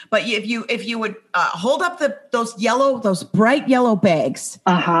seeing. But if you would hold up those bright yellow bags,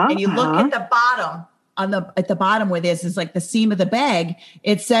 and you look at the bottom at the bottom where is like the seam of the bag,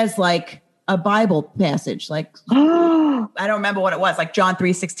 it says like a Bible passage, like Oh, I don't remember what it was, like John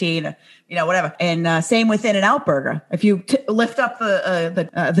 3:16, whatever. And same with In-N-Out Burger. If you lift up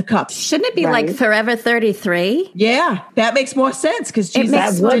the cup, Shouldn't it be like Right. Forever 33? yeah, that makes more sense because Jesus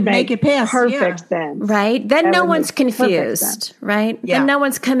makes- that would did make it past. perfect Yeah. sense. Right? Then That no would one's make perfect confused, sense. right? Yeah. Then no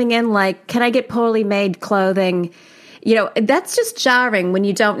one's coming in like, can I get poorly made clothing? That's just jarring when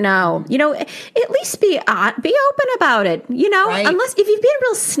you don't know. At least be open about it. Right. Unless if you've been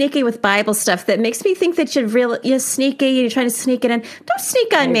real sneaky with Bible stuff that makes me think that you're sneaky, you're trying to sneak it in. Don't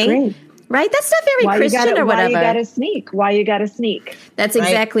sneak on me. agree. Right? That's not very Christian or whatever. Why you gotta sneak? That's Right.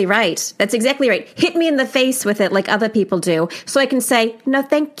 exactly right. That's exactly right. Hit me in the face with it like other people do, so I can say no,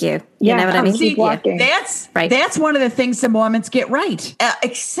 thank you. You Yeah, know what I mean? keep walking. That's Right. That's one of the things the Mormons get right,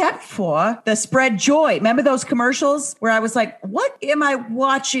 except for the spread joy. Remember those commercials where I was like, "What am I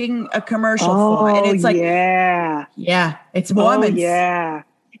watching a commercial for?" And it's like, yeah. it's Mormons. Oh, yeah.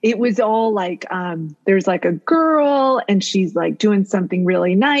 It was all like, there's like a girl and she's like doing something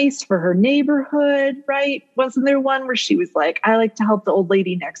really nice for her neighborhood, right? Wasn't there one where she was like, I like to help the old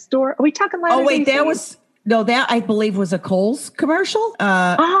lady next door? Are we talking Latter-day Oh wait, Saints? that I believe was a Kohl's commercial.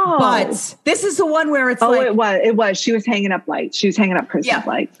 But this is the one where it's like, it was. She was hanging up lights. She was hanging up Christmas Yeah.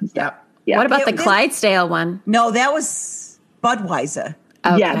 lights and stuff. Yeah. Yeah. What about the It- Clydesdale one? no, that was Budweiser.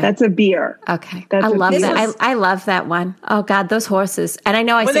 Okay. Yeah, that's a beer. Okay. That's I what love this that. is. I love that one. Oh God, those horses. And I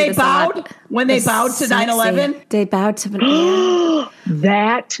know I When say they this a lot. they They're bowed to sexy. 9/11. They bowed to yeah.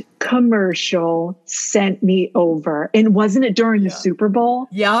 That commercial sent me over. And wasn't it during the Super Bowl?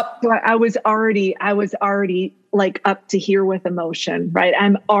 Yep. So I was already like up to here with emotion, right?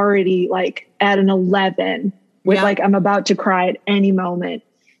 I'm already like at an 11 with Yeah. like, I'm about to cry at any moment.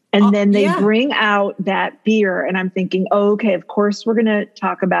 And then they yeah. bring out that beer and I'm thinking, oh, okay, of course we're going to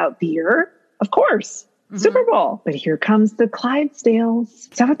talk about beer. Of course. Super Bowl. But here comes the Clydesdales. Is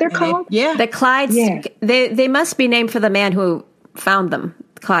that what they're called? Yeah. The Clydes. Yeah. They must be named for the man who found them.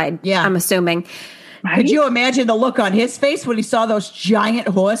 Clyde. Yeah. I'm assuming. Right? Could you imagine the look on his face when he saw those giant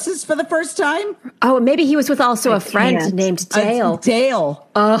horses for the first time? Oh, maybe he was with also a friend can't. named Dale. Dale.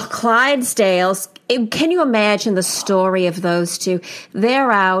 Oh, Clydesdales. Can you imagine the story of those two?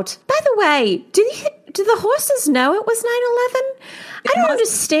 They're out. By the way, do the horses know it was 9/11? I don't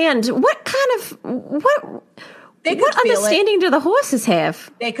understand what kind of They could what feel understanding do the horses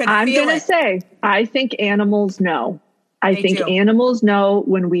have? They could I'm feel going to it. say, I think animals know. I They think do. animals know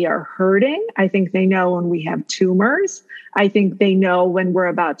when we are hurting. I think they know when we have tumors. I think they know when we're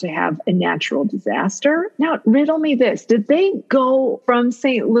about to have a natural disaster. Now, riddle me this. Did they go from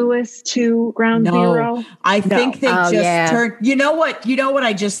St. Louis to Ground Zero? I think they Oh, just yeah. turned. You know what?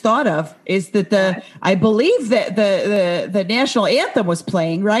 I just thought of is that I believe that the national anthem was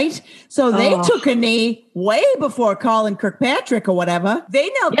playing, right? So they took a knee way before Colin Kirkpatrick or whatever. They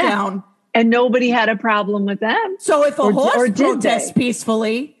knelt Yeah. down. And nobody had a problem with them. So if a Or horse did protests they?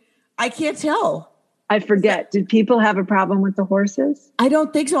 peacefully, I can't tell. I forget. Did people have a problem with the horses? I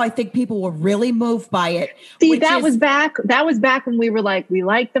don't think so. I think people were really moved by it. See, which that is- was back when we were like, we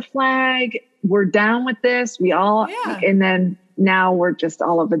like the flag. We're down with this. And then now we're just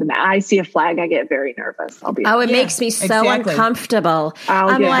all over the map. I see a flag, I get very nervous. I'll be Oh, it honest. makes me so exactly. uncomfortable. I'll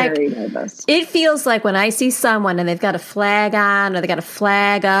I'm get like, very nervous. it feels like when I see someone and they've got a flag on or they got a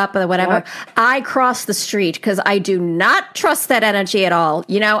flag up or whatever, Yep. I cross the street because I do not trust that energy at all.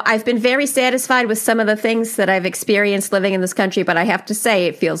 You know, I've been very satisfied with some of the things that I've experienced living in this country, but I have to say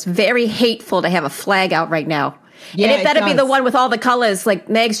it feels very hateful to have a flag out right now. Yeah, and if it that'd be does. the one with all the colors, like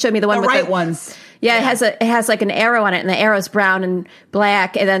Meg showed me the one the with right the ones. Yeah, it has like an arrow on it, and the arrow's brown and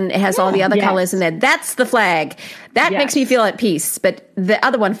black, and then it has all the other Yes. colors in there. That's the flag. That Yes. makes me feel at peace. But the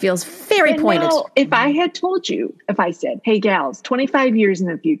other one feels very And pointed. now, if I had told you, if I said, "Hey, gals, 25 years in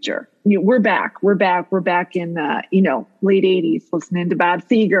the future, we're back in late 80s, listening to Bob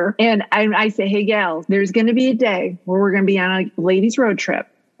Seger," and I say, "Hey, gals, there's going to be a day where we're going to be on a ladies' road trip,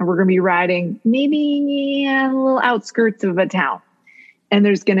 and we're going to be riding maybe a little outskirts of a town, and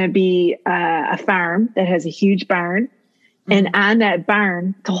there's going to be a farm that has a huge barn, and on that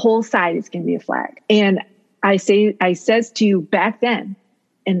barn, the whole side is going to be a flag." And I says to you back then,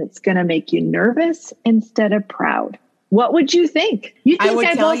 and it's going to make you nervous instead of proud. What would you think? You I think would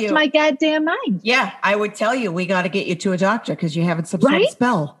I tell lost you. my goddamn mind? Yeah, I would tell you we got to get you to a doctor because you're having some sort of Right?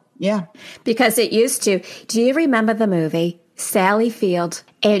 spell. Yeah. Because it used to. Do you remember the movie Sally Field?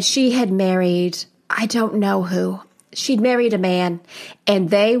 And she had married, I don't know who. She'd married a man, and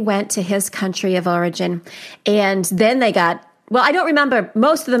they went to his country of origin. And then they got, well, I don't remember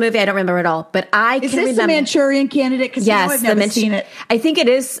most of the movie. I don't remember at all, but I Is can this remember. the Manchurian Candidate? Because Yes, I've never the seen it. I think it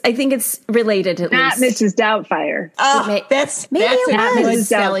is. I think it's related at Not least. Mrs. Doubtfire. Oh, May- that's maybe that's it a was. good Mrs.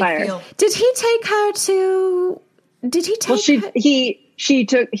 Sally Doubtfire. Field. Did he take her to? Did he take Well, her? she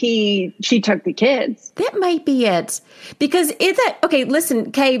took the kids. That might be it. Because is that okay,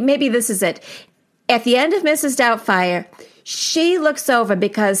 listen, Kay, maybe this is it. At the end of Mrs. Doubtfire, she looks over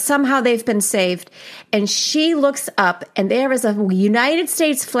because somehow they've been saved, and she looks up and there is a United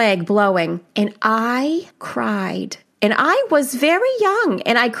States flag blowing, and I cried. And I was very young,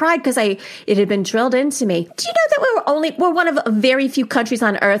 and I cried because it had been drilled into me. Do you know that we're one of very few countries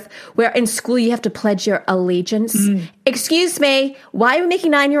on earth where in school you have to pledge your allegiance? Excuse me, why are we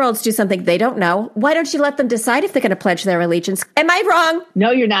making 9-year-olds do something they don't know? Why don't you let them decide if they're going to pledge their allegiance? Am I wrong?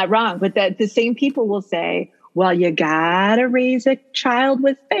 No, you're not wrong. But the same people will say, well, you gotta raise a child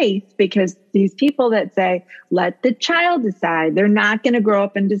with faith, because these people that say, let the child decide, they're not going to grow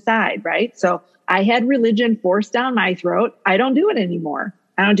up and decide, right? So I had religion forced down my throat. I don't do it anymore.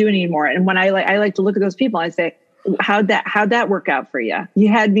 And when I like to look at those people, I say, how'd that work out for you? You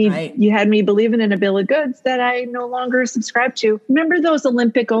had me believing in a bill of goods that I no longer subscribe to. Remember those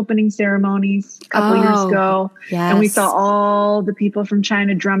Olympic opening ceremonies a couple years ago? Yes. And we saw all the people from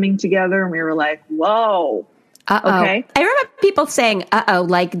China drumming together, and we were like, whoa. Uh-oh. Okay. I remember people saying, uh-oh,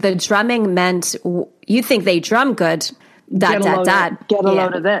 like the drumming meant you think they drum good, ... Get a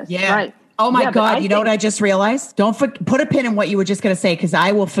load of this. Yeah. Right. Oh my Yeah, but God. I You know what I just realized? Don't put a pin in what you were just going to say, because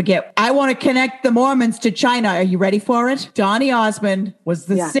I will forget. I want to connect the Mormons to China. Are you ready for it? Donny Osmond was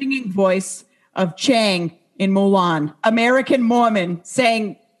the singing voice of Chang in Mulan. American Mormon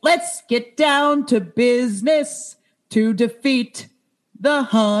saying, let's get down to business to defeat the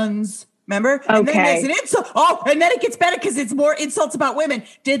Huns. Remember? And then there's an insult. Oh, and then it gets better because it's more insults about women.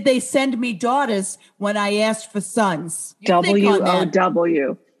 Did they send me daughters when I asked for sons? You think on that.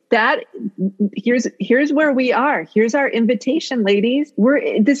 WOW. That here's where we are. Here's our invitation, ladies.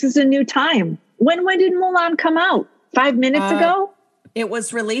 This is a new time. When did Mulan come out? 5 minutes ago? It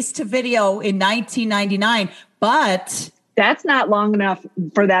was released to video in 1999, but That's not long enough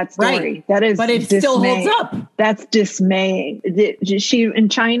for that story. Right. That is, but it still holds up. That's dismaying. Is she in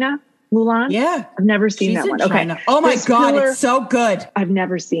China? Mulan? Yeah. I've never seen She's that in one. China. Okay. Oh my This God, Pillar- it's so good. I've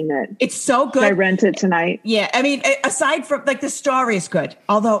never seen it. It's so good. Should I rent it tonight? Yeah, I mean, aside from like the story is good.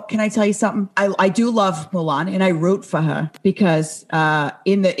 Although, can I tell you something? I do love Mulan, and I root for her because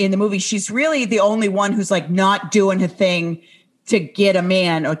in the movie, she's really the only one who's like not doing her thing to get a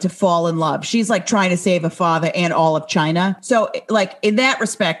man or to fall in love. She's like trying to save her father and all of China. So, like in that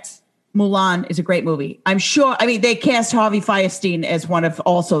respect, Mulan is a great movie. I'm sure. I mean, they cast Harvey Fierstein as one of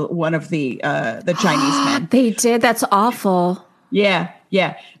the Chinese men. They did. That's awful. Yeah,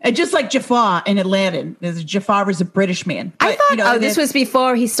 yeah. And just like Jafar in Aladdin, Jafar is a British man. I But, thought, this was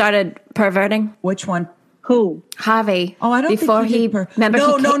before he started perverting. which one? Who? Harvey. Oh, I don't before think he did remember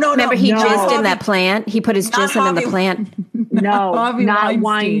No, he no, no, remember no. he No. jizzed in Harvey- that plant. He put his Not jizz in the Harvey- plant. No, Harvey not Weinstein.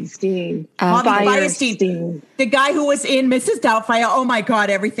 Weinstein. Harvey Fierstein. Fierstein, the guy who was in Mrs. Doubtfire. Oh my God,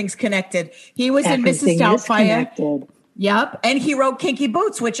 everything's connected. He was in Everything Mrs. is Doubtfire. connected. Yep, and he wrote Kinky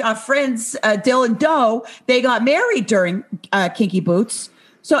Boots, which our friends Dill and Doe, they got married during Kinky Boots.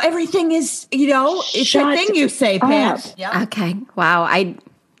 So everything is, it's Shut a thing you say, Pat. up. Yeah. Okay. Wow. I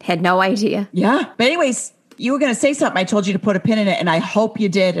had no idea. Yeah. But anyways, you were going to say something. I told you to put a pin in it, and I hope you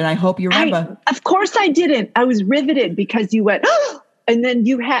did, and I hope you remember. Of course I didn't. I was riveted because you went, and then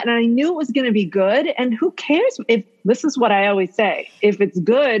you had, and I knew it was going to be good. And who cares if this is what I always say, if it's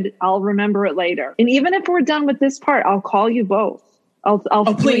good, I'll remember it later. And even if we're done with this part, I'll call you both. I'll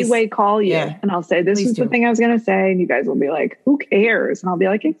please. three-way call you, Yeah. and I'll say, this Please is the do. thing I was going to say. And you guys will be like, who cares? And I'll be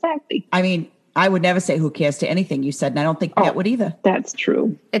like, exactly. I mean, I would never say who cares to anything you said, and I don't think Pat would either. That's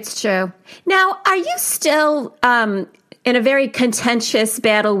true. It's true. Now, are you still in a very contentious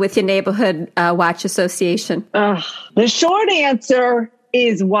battle with your neighborhood watch association? The short answer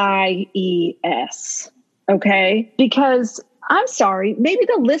is YES. Okay. Because I'm sorry, maybe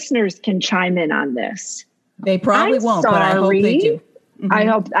the listeners can chime in on this. They probably I'm won't, but I hope they sorry. do. I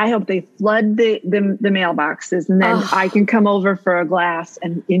hope they flood the mailboxes, and then I can come over for a glass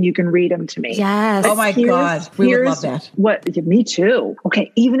and you can read them to me. Yes. Oh my God, we would love that. Me too.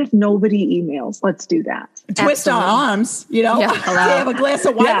 Okay, even if nobody emails, let's do that. Twist our arms, Yeah, They hello. have a glass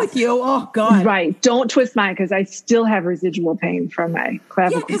of wine Yes. with you. Oh God. Right. Don't twist mine because I still have residual pain from my Yeah,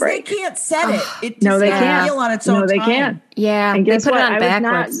 clavicle because they break. can't set it. It No, just they doesn't can't. feel on its own No, they time. can't. Yeah. And They guess put what? it on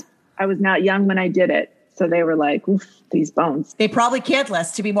backwards. I was not young when I did it. So they were like, oof, these bones. They probably can't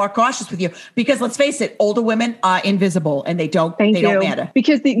less to be more cautious with you because let's face it, older women are invisible and they don't Thank they you. don't matter.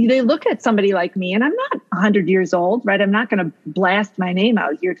 Because they look at somebody like me, and I'm not 100 years old, right? I'm not going to blast my name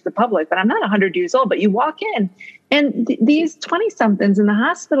out here to the public, but I'm not 100 years old. But you walk in, and these 20-somethings in the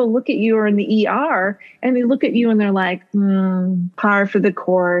hospital look at you or in the ER, and they look at you and they're like, par for the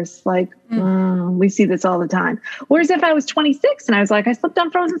course. Like, we see this all the time. Whereas if I was 26 and I was like, I slipped on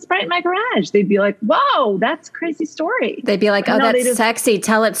frozen Sprite in my garage, they'd be like, whoa, that's a crazy story. They'd be like, oh, No, they that's just- sexy.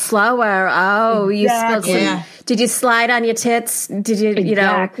 Tell it slower. Oh, you spilled some. Yeah. Did you slide on your tits? Did you,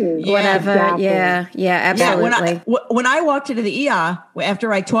 Exactly. whatever? Exactly. Yeah. Yeah, Yeah, absolutely. when I walked into the ER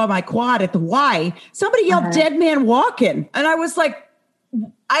after I tore my quad at the Y, somebody yelled "dead man walking," and I was like,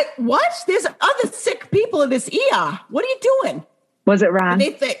 what? There's other sick people in this ER. What are you doing?" Was it Ron? They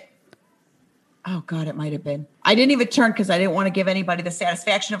think, oh God, it might have been. I didn't even turn because I didn't want to give anybody the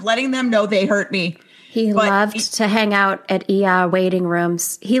satisfaction of letting them know they hurt me. He But loved to hang out at ER waiting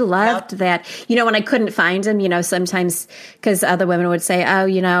rooms. He loved that. When I couldn't find him, sometimes because other women would say,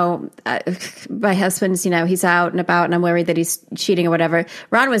 oh, my husband's, he's out and about and I'm worried that he's cheating or whatever.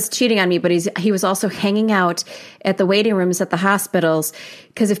 Ron was cheating on me, but he was also hanging out at the waiting rooms at the hospitals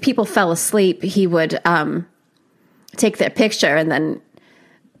because if people fell asleep, he would take their picture and then...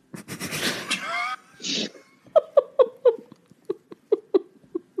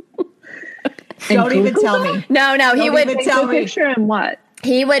 Don't even tell me. No, he Don't would... even Take tell the me. picture and what?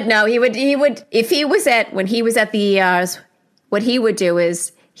 He would, if he was at the ERs, what he would do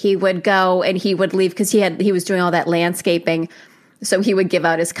is he would go and he would leave because he was doing all that landscaping. So he would give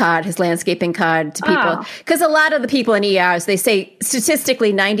out his landscaping card to people. Because a lot of the people in ERs, they say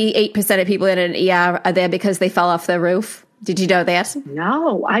statistically 98% of people in an ER are there because they fell off their roof. Did you know that?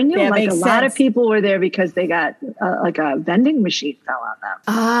 No, I knew That like a makes lot of sense. people were there because they got like a vending machine fell on them.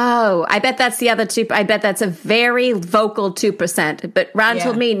 Oh, I bet that's the other 2. I bet that's a very vocal 2%. But Ron Yeah.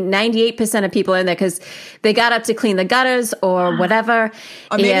 told me 98% of people are in there because they got up to clean the gutters or whatever.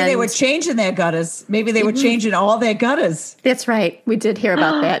 Or maybe they and- were changing their gutters. Maybe they were changing all their gutters. That's right. We did hear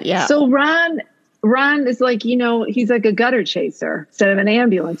about that. Yeah. So Ron is like, he's like a gutter chaser instead of an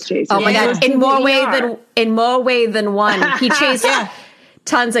ambulance chaser. oh my He God! goes to In the more way than one, he chased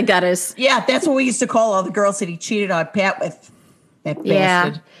tons of gutters. Yeah, that's what we used to call all the girls that he cheated on Pat with. That Yeah,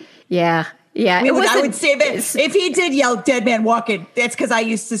 bastard. yeah. Yeah, I would say that if he did yell "dead man walking," that's because I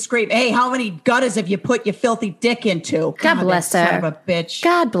used to scream, "Hey, how many gutters have you put your filthy dick into?" God bless her. Son of a bitch.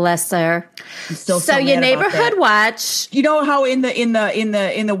 God bless her. I'm still So mad your about neighborhood that. watch. You know how in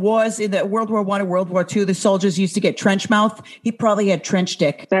the wars, in the World War I and World War II, the soldiers used to get trench mouth? He probably had trench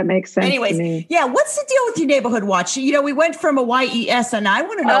dick. That makes sense Anyways, to me. yeah, what's the deal with your neighborhood watch? You know, we went from a YES, and I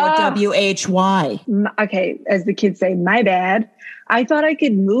want to know what WHY. Okay, as the kids say, my bad. I thought I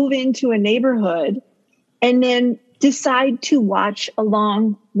could move into a neighborhood and then decide to watch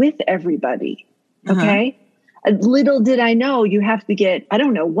along with everybody. Okay. Little did I know you have to get, I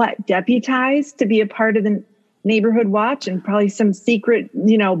don't know what, deputized to be a part of the neighborhood watch, and probably some secret,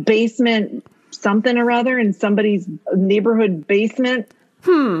 basement, something or other in somebody's neighborhood basement.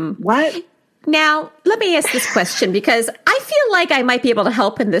 What? Now, let me ask this question because I feel like I might be able to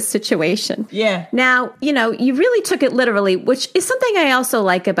help in this situation. Yeah. Now, you really took it literally, which is something I also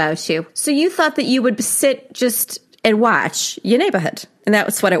like about you. So you thought that you would sit just and watch your neighborhood, and that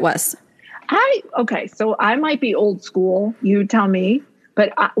was what it was. Okay, so I might be old school, you tell me,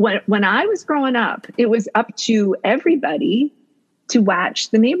 but when I was growing up, it was up to everybody to watch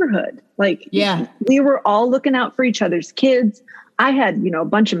the neighborhood. Like, Yeah. we were all looking out for each other's kids. I had, a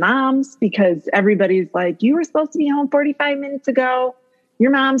bunch of moms because everybody's like, you were supposed to be home 45 minutes ago. Your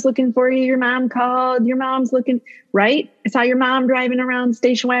mom's looking for you. Your mom called. Your mom's looking, right? I saw your mom driving around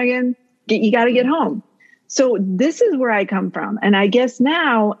station wagon. You got to get home. So this is where I come from. And I guess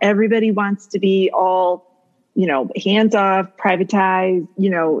now everybody wants to be all, hands off, privatized,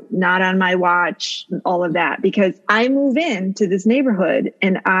 not on my watch, all of that, because I move into this neighborhood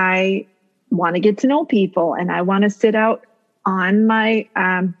and I want to get to know people and I want to sit out on my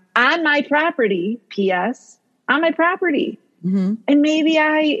property, P.S., on my property. Mm-hmm. And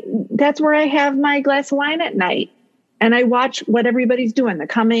maybe that's where I have my glass of wine at night and I watch what everybody's doing, the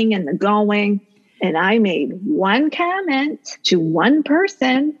coming and the going. And I made one comment to one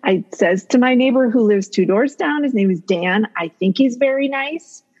person. I says to my neighbor who lives 2 doors down, his name is Dan. I think he's very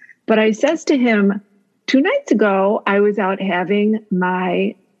nice. But I says to him, 2 nights ago, I was out having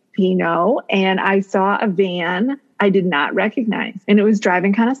my Pinot and I saw a van I did not recognize. And it was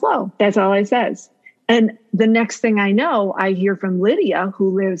driving kind of slow. That's all I says. And the next thing I know, I hear from Lydia, who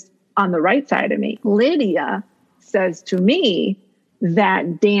lives on the right side of me. Lydia says to me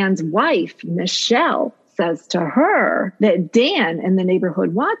that Dan's wife, Michelle, says to her that Dan and the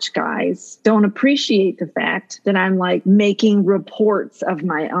neighborhood watch guys don't appreciate the fact that I'm like making reports of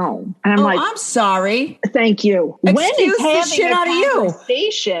my own. And I'm I'm sorry. Thank you. Excuse when is the having shit a out of you.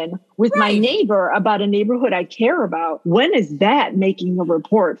 conversation with my Right. neighbor about a neighborhood I care about? When is that making a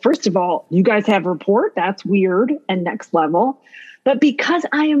report? First of all, you guys have a report. That's weird and next level. But because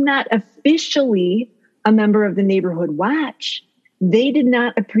I am not officially a member of the neighborhood watch, they did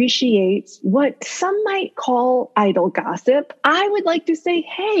not appreciate what some might call idle gossip. I would like to say,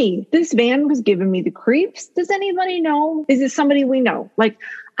 hey, this van was giving me the creeps. Does anybody know? Is it somebody we know? Like,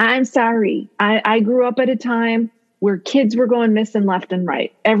 I'm sorry. I grew up at a time where kids were going missing left and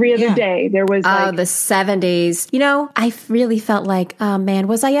right. Every other day there was like... the 70s. I really felt like, oh man,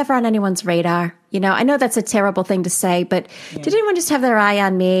 was I ever on anyone's radar? I know that's a terrible thing to say, but did anyone just have their eye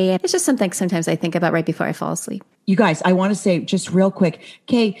on me? It's just something sometimes I think about right before I fall asleep. You guys, I want to say just real quick,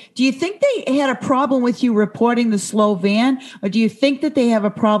 Kay, do you think they had a problem with you reporting the slow van? Or do you think that they have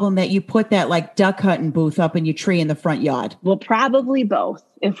a problem that you put that like duck hunting booth up in your tree in the front yard? Well, probably both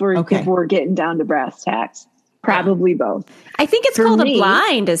if we're getting down to brass tacks. Probably both. I think it's called a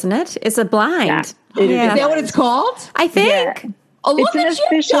blind, isn't it? It's a blind. Yeah, Is that what it's called? I think. Yeah. Oh, look It's an at you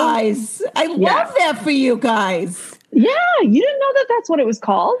official- guys. I love that for you guys. Yeah, you didn't know that that's what it was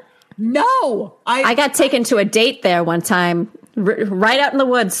called? No. I got taken to a date there one time, right out in the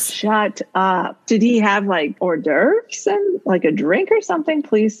woods. Shut up. Did he have like hors d'oeuvres and like a drink or something?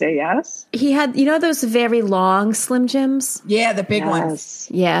 Please say yes. He had, those very long Slim Jims? Yeah, the big ones.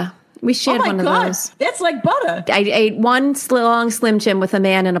 Yes. Yeah. We Oh shared my one of God. those. That's like butter. I ate one long Slim Jim with a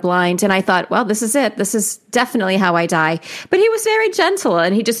man in a blind, and I thought, well, this is it. This is definitely how I die. But he was very gentle,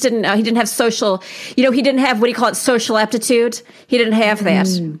 and he just didn't have social, he didn't have, what do you call it, social aptitude. He didn't have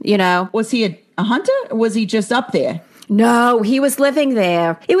that, Was he a hunter or was he just up there? No, he was living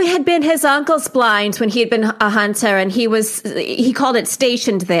there. It had been his uncle's blind when he had been a hunter, and he called it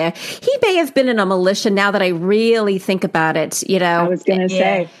stationed there. He may have been in a militia now that I really think about it, I was going to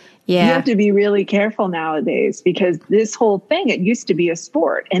say. Yeah. You have to be really careful nowadays because this whole thing, it used to be a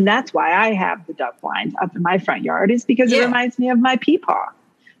sport. And that's why I have the duck blind up in my front yard, is because it reminds me of my peepaw.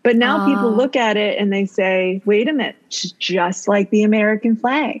 But now people look at it and they say, wait a minute, it's just like the American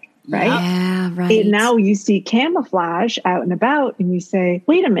flag. right? Yeah, right. And now you see camouflage out and about and you say,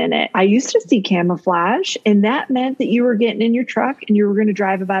 wait a minute, I used to see camouflage and that meant that you were getting in your truck and you were going to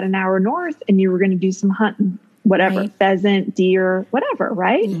drive about an hour north and you were going to do some hunting, whatever, Right. pheasant, deer, whatever,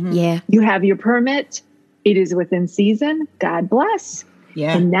 right? Yeah. You have your permit. It is within season. God bless.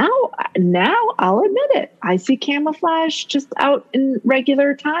 Yeah. And now I'll admit it. I see camouflage just out in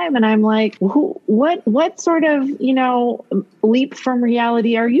regular time. And I'm like, what sort of, leap from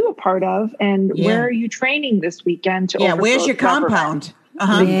reality are you a part of? And Yeah. where are you training this weekend to Yeah. overthrow Where's your the government? compound?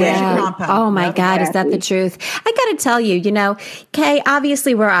 Where's your Yeah. compound? Oh my Yep. God, is that the truth? I got to tell you, Kay,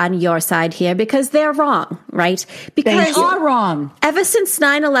 obviously we're on your side here because they're wrong, right? Because They are wrong. ever since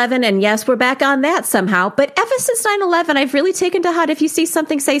 9/11, and yes, we're back on that somehow, but ever since 9/11, I've really taken to heart, if you see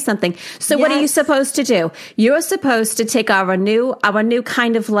something, say something. So what are you Yes. supposed to do? You're supposed to take our new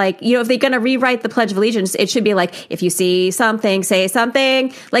kind of like, if they're going to rewrite the Pledge of Allegiance, it should be like, if you see something, say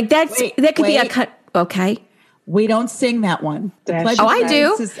something. Like that could be a cut. Okay. We don't sing that one. The That's Pledge Oh, of I do.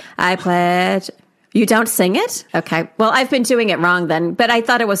 Allegiance is- I pledge. You don't sing it? Okay. Well, I've been doing it wrong then, but I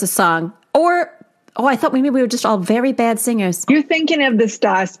thought it was a song. I thought maybe we were just all very bad singers. You're thinking of the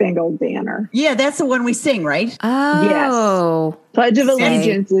Star Spangled Banner. Yeah, that's the one we sing, right? Oh. Pledge of Say.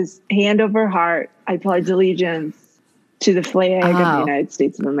 Allegiance is hand over heart. I pledge allegiance to the flag of the Oh. United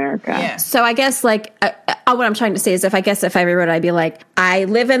States of America. Yeah. So I guess what I'm trying to say is if I rewrote it, I'd be like, I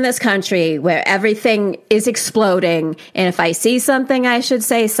live in this country where everything is exploding. And if I see something, I should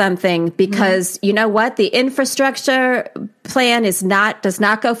say something because you know what? The infrastructure plan does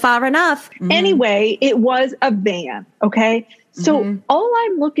not go far enough. Anyway, it was a van. Okay. So all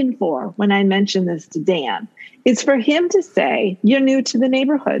I'm looking for when I mention this to Dan is for him to say, you're new to the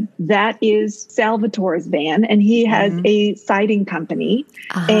neighborhood. That is Salvatore's van. And he has a siding company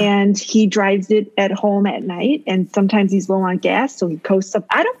and he drives it at home at night. And sometimes he's low on gas. So he coasts up.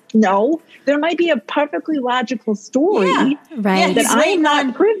 I don't know. There might be a perfectly logical story Yeah. Right. that he's I'm waiting not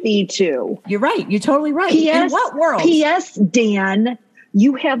on- privy to. You're right. You're totally right. In what world? P.S. Dan,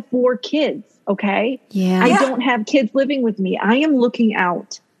 you have 4 kids, okay? Yeah. I Yeah. don't have kids living with me. I am looking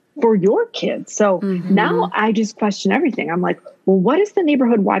out for your kids. So now I just question everything. I'm like, well, what is the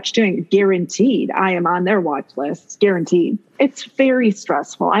neighborhood watch doing? Guaranteed. I am on their watch list. Guaranteed. It's very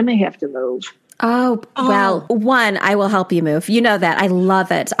stressful. I may have to move. Oh, well, one, I will help you move. You know that. I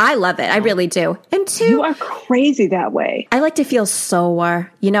love it. I really do. And 2, You are crazy that way. I like to feel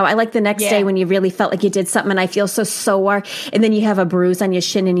sore. I like the next Yeah. day when you really felt like you did something and I feel so sore. And then you have a bruise on your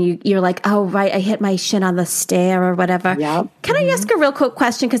shin and you're like, oh, right, I hit my shin on the stair or whatever. Yep. Can I ask a real quick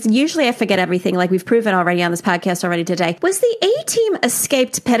question? Because usually I forget everything, like we've proven already on this podcast already today. Was the A-Team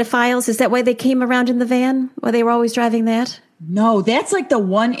escaped pedophiles? Is that why they came around in the van? Why they were always driving that? No, that's like the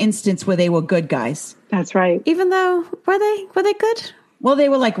one instance where they were good guys. That's right. Even though, were they good? Well, they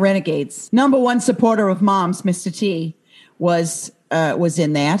were like renegades. Number one supporter of moms, Mr. T, was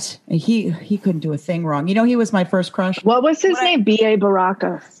in that. And he couldn't do a thing wrong. He was my first crush. What was his name? B.A.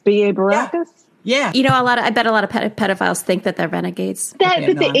 Baracus. B.A. Baracus? Yeah. I bet a lot of pedophiles think that they're renegades. But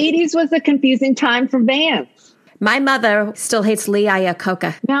the no. 80s was a confusing time for vans. My mother still hates Lee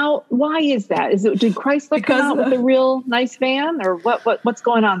Iacocca. Now, why is that? Did Chrysler Because come out with a real nice van, or what's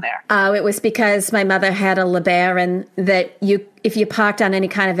going on there? Oh, it was because my mother had a LeBaron that if you parked on any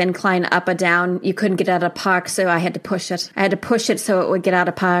kind of incline up or down, you couldn't get out of park, so I had to push it. I had to push it so it would get out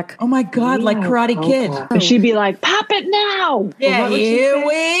of park. Oh my God, like Karate Kid. And she'd be like, "Pop it now!" Yeah, What would she here say?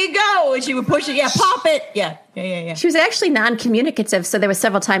 we go. And she would push it. Yeah, pop it. Yeah. She was actually non-communicative, so there were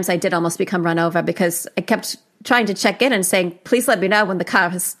several times I did almost become run over because I kept trying to check in and saying, please let me know when the car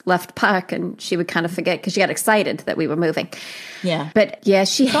has left park, and she would kind of forget because she got excited that we were moving. Yeah. But yeah,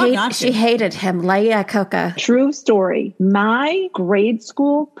 she hated him. Leia Coca. True story. My grade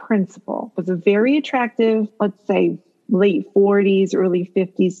school principal was a very attractive, let's say, late 40s, early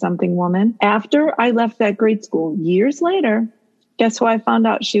 50s something woman. After I left that grade school, years later, guess who I found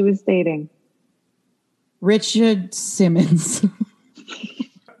out she was dating? Richard Simmons.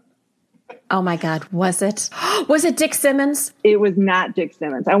 Oh my God, was it? Was it Dick Simmons? It was not Dick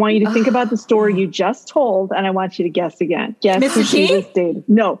Simmons. I want you to think about the story you just told, and I want you to guess again. Guess who Mr. she T? was dating.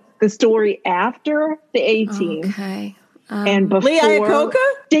 No, the story after the A-Team. Okay. And before, Lee Iacocca?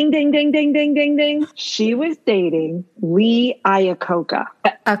 ding, ding, ding, ding, ding, ding, ding, she was dating Lee Iacocca.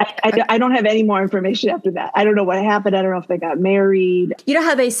 I don't have any more information after that. I don't know what happened. I don't know if they got married. You know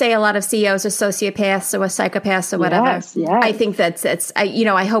how they say a lot of CEOs are sociopaths or psychopaths or whatever? Yes. I think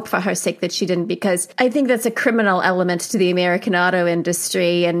I hope for her sake that she didn't, because I think that's a criminal element to the American auto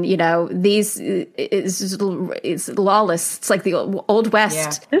industry. And, it's lawless. It's like the Old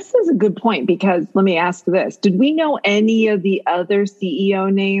West. Yeah. This is a good point, because let me ask this. Did we know any of the other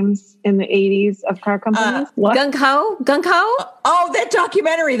CEO names in the 80s of car companies? What? Gung Ho? Gung Ho? Oh, that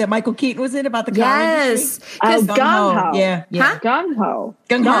documentary that Michael Keaton was in about the car Yes. industry. Because Gung Ho. Yeah. Huh? Gung Ho.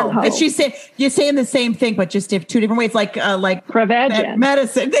 Gung Gung Ho. Ho. And she's saying you're saying the same thing, but just two different ways. Like Prevagen.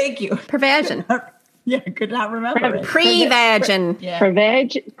 medicine. Thank you. Pervasion. Yeah, I could not remember it. Prevagin. Yeah.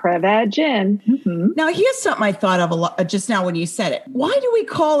 Prevagen. Mm-hmm. Now, here's something I thought of a lot just now when you said it. Why do we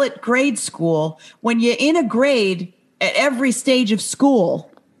call it grade school when you're in a grade at every stage of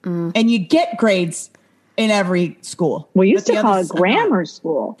school and you get grades in every school? We used But to the call others it are not. grammar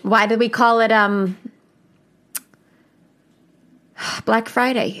school. Why do we call it Black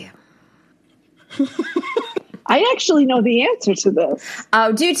Friday? I actually know the answer to this.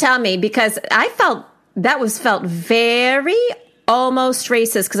 Oh, do tell me, because I felt felt very almost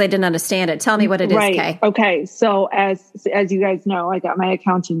racist because I didn't understand it. Tell me what it is, Right. Kay. Okay. So as you guys know, I got my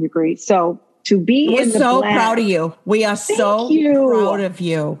accounting degree. So to be We're in the so black, proud of you. We are so you. proud of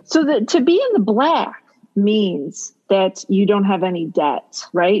you. So that to be in the black means that you don't have any debt,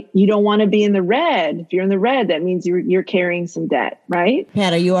 right? You don't want to be in the red. If you're in the red, that means you're carrying some debt, right?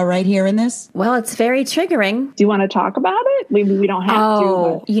 Pat, are you all right here in this? Well, it's very triggering. Do you want to talk about it? Maybe we don't have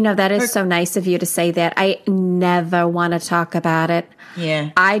Oh, to. you know, that is so nice of you to say that. I never want to talk about it.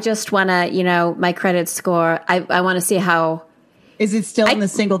 Yeah. I just want to, my credit score. I want to see how. Is it still in the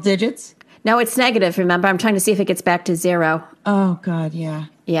single digits? No, it's negative, remember? I'm trying to see if it gets back to 0. Oh, God, yeah.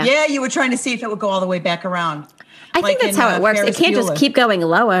 Yeah. Yeah, you were trying to see if it would go all the way back around. I Like think that's in, how it works. Ferris It can't just Bueller. keep going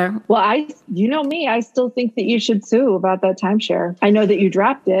lower. Well, you know me, I still think that you should sue about that timeshare. I know that you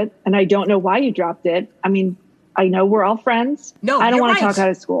dropped it, and I don't know why you dropped it. I mean, I know we're all friends. No, I don't you're want to right. talk out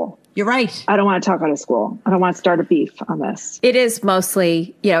of school. You're right. I don't want to talk out of school. I don't want to start a beef on this. It is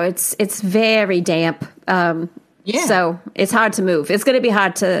mostly, it's very damp. Yeah. So it's hard to move. It's going to be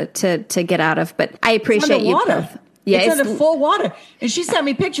hard to get out of, but I appreciate you underwater. both. Yeah, it's under full water. And she sent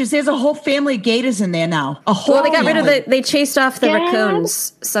me pictures. There's a whole family of gators in there now. A whole well, they got rid of family. they chased off the Dad?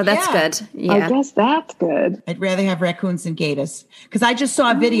 raccoons, so that's Yeah. good. I Yeah. guess that's good. I'd rather have raccoons than gators. Because I just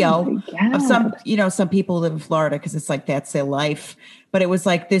saw a video my of some people who live in Florida because it's like that's their life. But it was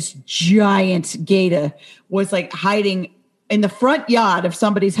like this giant gator was like hiding in the front yard of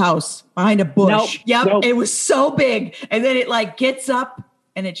somebody's house behind a bush. Nope. Yep. Nope. It was so big. And then it like gets up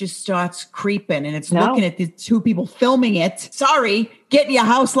and it just starts creeping and it's looking at the two people filming it. Sorry, get in your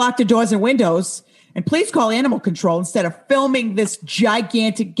house, lock the doors and windows, and please call animal control instead of filming this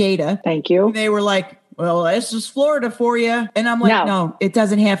gigantic gator. Thank you. And they were like, well, this is Florida for you. And I'm like, no, it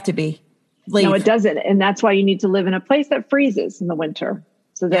doesn't have to be. Leave. No, it doesn't. And that's why you need to live in a place that freezes in the winter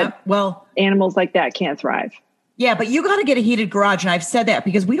so that Yeah, well, animals like that can't thrive. yeah, but you got to get a heated garage. And I've said that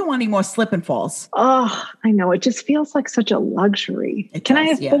because we don't want any more slip and falls. Oh, I know. It just feels like such a luxury. It Can I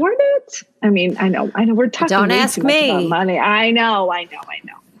does, yeah. afford it? I mean, I know. We're talking Don't way ask too much me. about money. I know.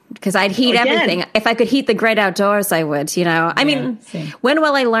 Because I'd heat Again. everything. If I could heat the great outdoors, I would, I mean, same. when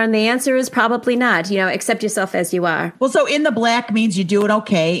will I learn? The answer is probably not, accept yourself as you are. Well, so in the black means you're doing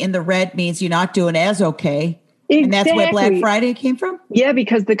okay. In the red means you're not doing as okay. And that's where Black Exactly. Friday came from? Yeah,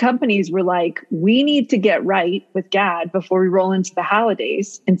 because the companies were like, we need to get right with God before we roll into the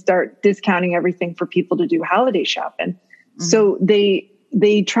holidays and start discounting everything for people to do holiday shopping. Mm-hmm. So they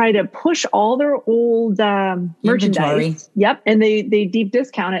try to push all their old merchandise. Yep. And they deep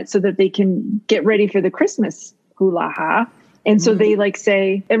discount it so that they can get ready for the Christmas hula ha. And so they like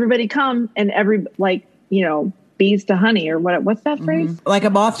say, everybody come and bees to honey or what's that phrase? Like a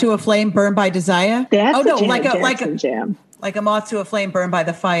moth to a flame burned by desire? That's oh, no, a like Jackson a jam. Like a moth to a flame burned by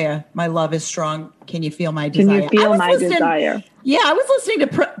the fire. My love is strong. Can you feel my Can desire? you feel I was my desire? Yeah, I was listening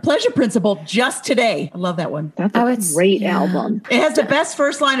to Pleasure Principle just today. I love that one. That's Oh, a it's- great yeah. album. It has the best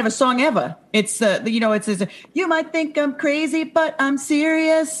first line of a song ever. It's it says, "You might think I'm crazy, but I'm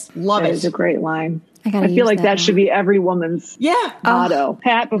serious." Love That it. is a great line. I gotta I feel use like that one. should be every woman's Yeah. motto.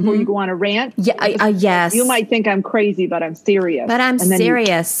 Pat, before you go on a rant, Yeah, yes. you might think I'm crazy, but I'm serious. But I'm And then you-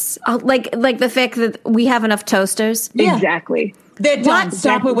 serious. Like the fact that we have enough toasters. Yeah. Exactly. They're done. What?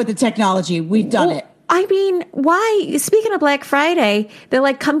 Stop it with the technology. We've done Well, it. I mean, why? Speaking of Black Friday, they're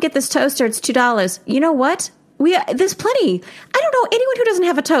like, come get this toaster. It's $2. You know what? There's plenty. I don't know anyone who doesn't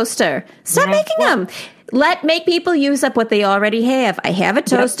have a toaster. Stop making them. Make people use up what they already have. I have a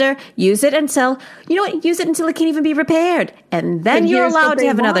toaster. Use it until, use it until it can't even be repaired. And then But you're here's what allowed to they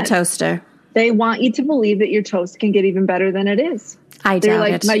have another want. toaster. They want you to believe that your toast can get even better than it is. I They're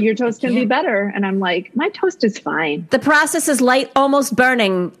doubt like, it. your toast can be better. And I'm like, my toast is fine. The process is light, almost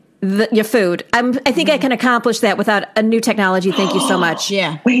burning your food. I think I can accomplish that without a new technology. Thank you so much.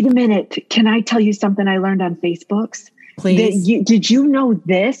 Yeah. Wait a minute. Can I tell you something I learned on Facebooks? please. Did you know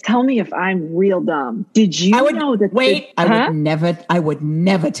this? Tell me if I'm real dumb. Did you know that? Wait, I would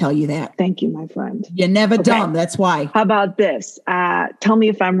never tell you that. Thank you, my friend. You're never dumb. That's why. How about this? Tell me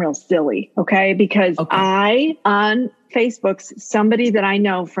if I'm real silly. Okay. Because I, on Facebook, somebody that I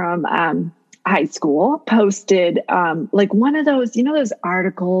know from, high school posted like one of those, those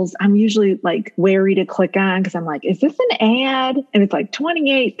articles I'm usually like wary to click on because I'm like, is this an ad? And it's like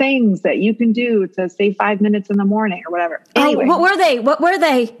 28 things that you can do to save 5 minutes in the morning or whatever. Anyway, what were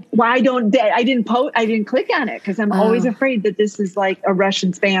they? Why I didn't click on it because I'm always afraid that this is like a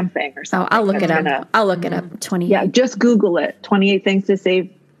Russian spam thing or something. I'll look it up. I'll look it up. 28. Yeah, just Google it. 28 things to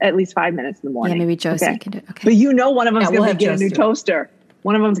save at least 5 minutes in the morning. Yeah, maybe Josie can do it. Okay. But one of them's going to get a new toaster.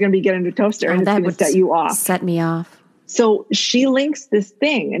 One of them's going to be getting a new toaster and it's going to set you off. Set me off. So she links this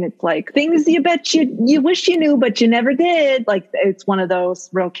thing and it's like things you bet you wish you knew, but you never did. Like it's one of those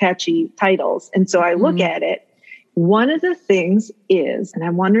real catchy titles. And so I look at it. One of the things is, and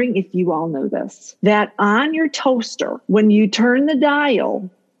I'm wondering if you all know this, that on your toaster, when you turn the dial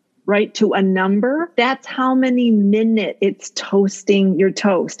right to a number, that's how many minutes it's toasting your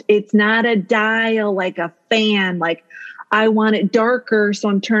toast. It's not a dial like a fan, like I want it darker, so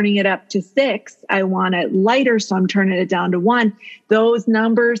I'm turning it up to 6. I want it lighter, so I'm turning it down to 1. Those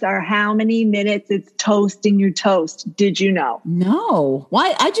numbers are how many minutes it's toasting your toast. Did you know? No.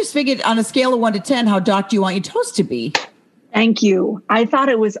 Why? I just figured on a scale of 1 to 10, how dark do you want your toast to be? Thank you. I thought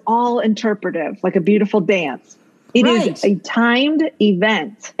it was all interpretive, like a beautiful dance. It is a timed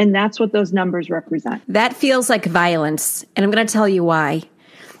event, and that's what those numbers represent. That feels like violence, and I'm going to tell you why.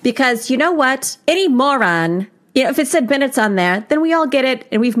 Because you know what? Any moron... if it said minutes on there, then we all get it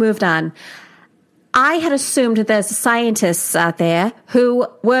and we've moved on. I had assumed that there's scientists out there who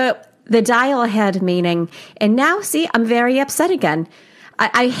were the dial ahead meaning. And now, see, I'm very upset again.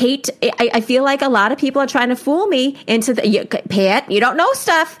 I feel like a lot of people are trying to fool me into Pat, you don't know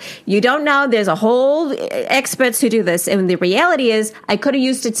stuff. You don't know. There's a whole experts who do this. And the reality is I could have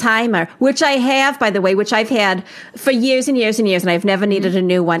used a timer, which I have, by the way, which I've had for years and years and years. And I've never needed a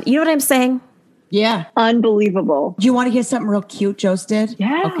new one. You know what I'm saying? Yeah. Unbelievable. Do you want to hear something real cute Jost did?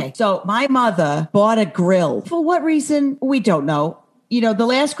 Yeah. Okay. So my mother bought a grill. For what reason? We don't know. The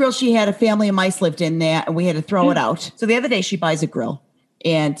last grill she had, a family of mice lived in there and we had to throw it out. So the other day she buys a grill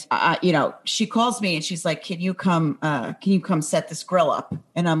and, she calls me and she's like, can you come set this grill up?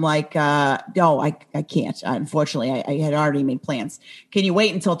 And I'm like, no, I can't. Unfortunately, I had already made plans. Can you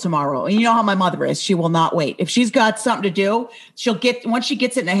wait until tomorrow? And you know how my mother is. She will not wait. If she's got something to do, once she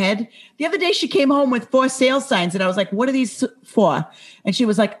gets it in her head. The other day she came home with 4 sale signs and I was like, what are these for? And she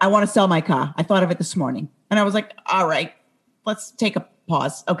was like, I want to sell my car. I thought of it this morning. And I was like, all right, let's take a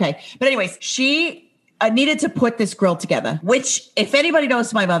pause. Okay. But anyways, she needed to put this grill together, which if anybody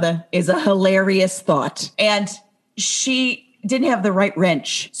knows my mother is a hilarious thought. And she didn't have the right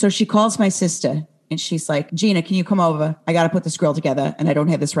wrench. So she calls my sister and she's like, Gina, can you come over? I got to put this grill together and I don't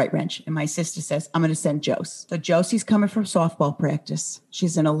have this right wrench. And my sister says, I'm going to send Josie. So Josie's coming from softball practice.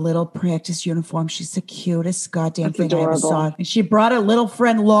 She's in a little practice uniform. She's the cutest goddamn thing I ever saw. And she brought a little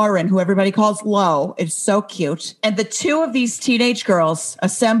friend, Lauren, who everybody calls Lo. It's so cute. And the two of these teenage girls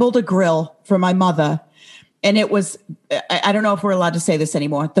assembled a grill for my mother. And it was, I don't know if we're allowed to say this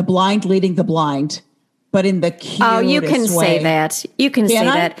anymore, the blind leading the blind. But in the cutest way. Oh, you can say that. You can say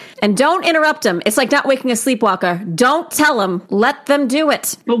that. And don't interrupt them. It's like not waking a sleepwalker. Don't tell them. Let them do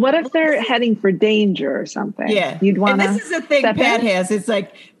it. But what if they're heading for danger or something? Yeah. You'd want to. And this is the thing Pat has. It's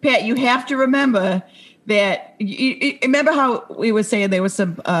like, Pat, you have to remember that. You remember how we were saying there were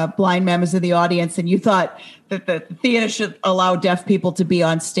some blind members of the audience and you thought that the theater should allow deaf people to be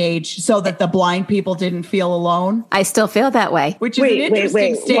on stage so that the blind people didn't feel alone? I still feel that way. Which is an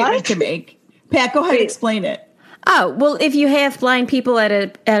interesting statement to make. Pat, go ahead and explain it. Oh, well, if you have blind people at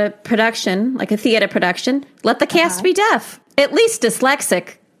a production, like a theater production, let the cast be deaf. At least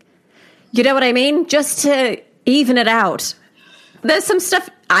dyslexic. You know what I mean? Just to even it out. There's some stuff,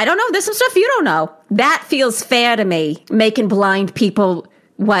 I don't know, there's some stuff you don't know. That feels fair to me. Making blind people,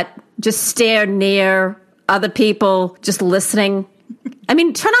 just stare near other people, just listening. I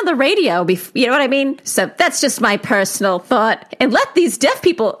mean, turn on the radio, you know what I mean? So that's just my personal thought. And let these deaf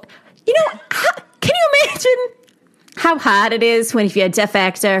people... can you imagine how hard it is if you're a deaf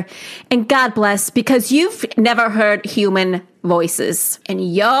actor? And God bless, because you've never heard human voices.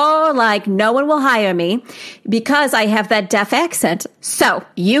 And you're like, no one will hire me because I have that deaf accent. So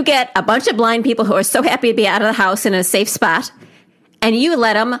you get a bunch of blind people who are so happy to be out of the house in a safe spot. And you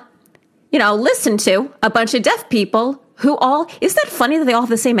let them, listen to a bunch of deaf people who isn't that funny that they all have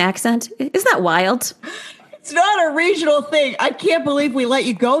the same accent? Isn't that wild? It's not a regional thing. I can't believe we let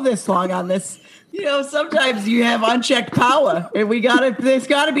you go this long on this Sometimes you have unchecked power, and there's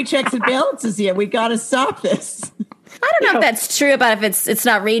gotta be checks and balances here. We gotta stop this. I don't know if that's true about if it's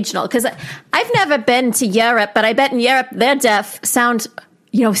not regional, because I've never been to Europe, but I bet in Europe their deaf sound,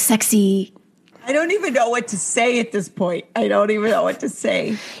 sexy. I don't even know what to say at this point. I don't even know what to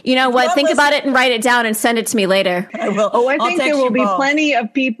say. You know what? Think about it and write it down and send it to me later. I will. Oh, I think there will be plenty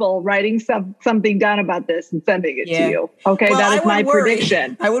of people writing something down about this and sending it to you. Okay, that is my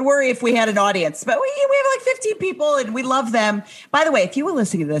prediction. I would worry if we had an audience, but we have like 15 people and we love them. By the way, if you were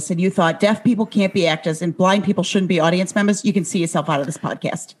listening to this and you thought deaf people can't be actors and blind people shouldn't be audience members, you can see yourself out of this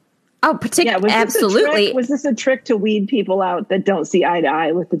podcast. Oh, particularly, absolutely. Was this a trick to weed people out that don't see eye to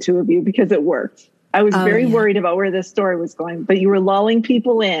eye with the two of you? Because it worked. I was very worried about where this story was going, but you were lulling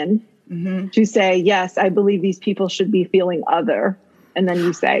people in to say, yes, I believe these people should be feeling other. And then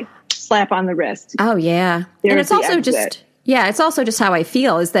you say, slap on the wrist. Oh, yeah. And it's also it's also just how I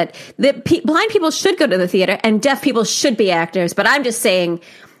feel is that blind people should go to the theater and deaf people should be actors. But I'm just saying,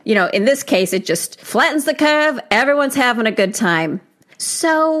 in this case, it just flattens the curve. Everyone's having a good time.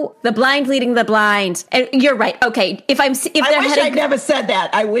 So the blind leading the blind, and you're right. Okay, I wish I'd never said that.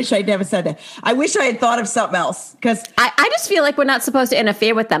 I wish I had thought of something else because I just feel like we're not supposed to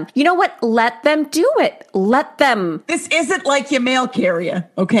interfere with them. You know what? Let them do it. Let them. This isn't like your mail carrier.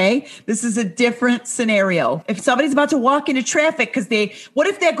 Okay, this is a different scenario. If somebody's about to walk into traffic what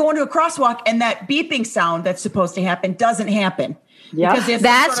if they're going to a crosswalk and that beeping sound that's supposed to happen doesn't happen? Yeah,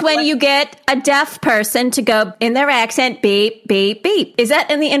 that's when you get a deaf person to go in their accent, beep, beep, beep. Is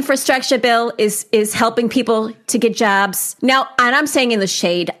that in the infrastructure bill? Is helping people to get jobs? Now, and I'm saying in the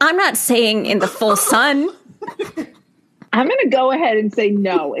shade. I'm not saying in the full sun. I'm going to go ahead and say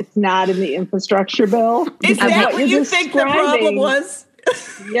no, it's not in the infrastructure bill. Is that what you think the problem was?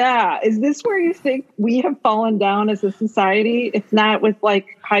 Yeah. Is this where you think we have fallen down as a society? It's not with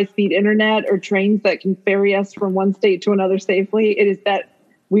like high-speed internet or trains that can ferry us from one state to another safely. It is that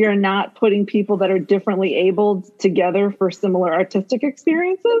we are not putting people that are differently abled together for similar artistic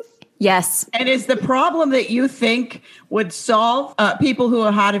experiences. Yes. And is the problem that you think would solve people who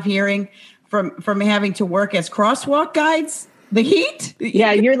are hard of hearing from having to work as crosswalk guides? The heat?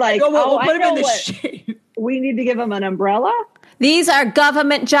 Yeah, you're like, put them in the shade. We need to give them an umbrella? These are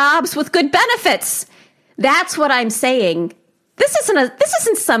government jobs with good benefits. That's what I'm saying. This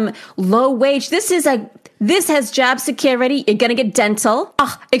isn't some low wage. This has job security. You're going to get dental.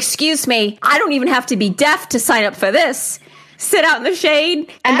 Oh, excuse me. I don't even have to be deaf to sign up for this. Sit out in the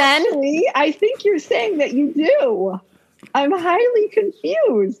shade and Actually, I think you're saying that you do. I'm highly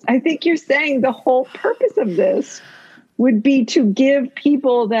confused. I think you're saying the whole purpose of this would be to give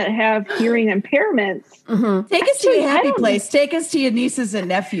people that have hearing impairments. Mm-hmm. Take us to your happy place. Take us to your nieces and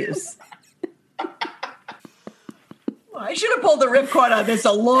nephews. I should have pulled the ripcord on this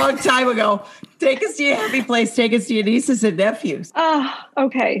a long time ago. Take us to your happy place. Take us to your nieces and nephews.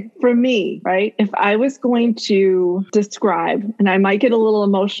 Okay. For me, right? If I was going to describe, and I might get a little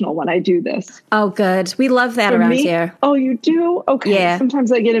emotional when I do this. Oh, good. We love that around here. Oh, you do? Okay. Yeah.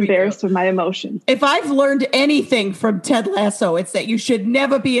 Sometimes I get embarrassed with my emotions. If I've learned anything from Ted Lasso, it's that you should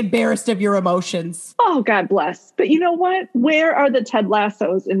never be embarrassed of your emotions. Oh, God bless. But you know what? Where are the Ted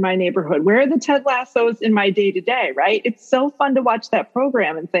Lassos in my neighborhood? Where are the Ted Lassos in my day-to-day, right? It's so fun to watch that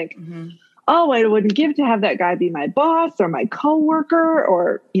program and think, oh, I wouldn't give to have that guy be my boss or my coworker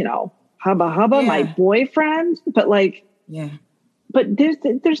or, hubba, my boyfriend. But but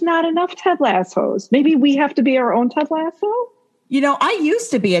there's not enough Ted Lassos. Maybe we have to be our own Ted Lasso. I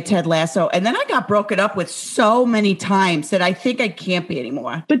used to be a Ted Lasso, and then I got broken up with so many times that I think I can't be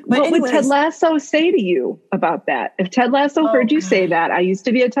anymore. But what would Ted Lasso say to you about that? If Ted Lasso heard you say that, I used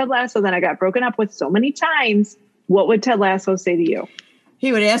to be a Ted Lasso, then I got broken up with so many times, what would Ted Lasso say to you?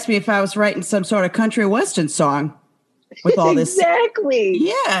 He would ask me if I was writing some sort of country western song with all this. Exactly.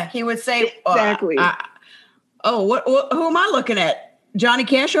 Yeah. He would say, exactly. Who am I looking at? Johnny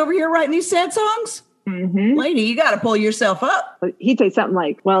Cash over here writing these sad songs? Mm-hmm. Lady, you got to pull yourself up. He'd say something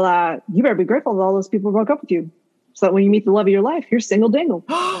like, well, you better be grateful that all those people broke up with you. So that when you meet the love of your life, you're single dingle.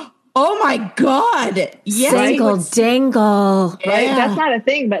 Oh my God. Yes. Single dingle. Right? Yeah. That's not a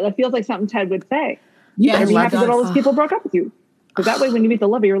thing, but it feels like something Ted would say. You better be happy that all those people broke up with you. Because that way, when you meet the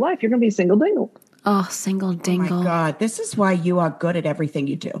love of your life, you're going to be single dingle. Oh, single dingle. Oh my God. This is why you are good at everything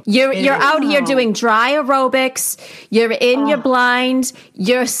you do. You're out here doing dry aerobics. You're in your blind.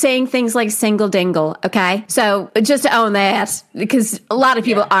 You're saying things like single dingle. Okay. So just to own that, because a lot of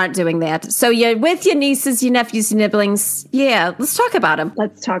people aren't doing that. So you're with your nieces, your nephews, your nibblings. Yeah. Let's talk about them.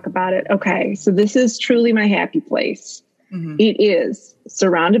 Let's talk about it. Okay. So this is truly my happy place. Mm-hmm. It is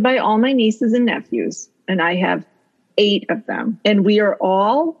surrounded by all my nieces and nephews. And I have 8 of them. And we are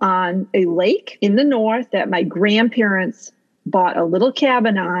all on a lake in the north that my grandparents bought a little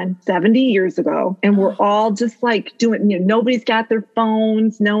cabin on 70 years ago. And we're all just like doing, nobody's got their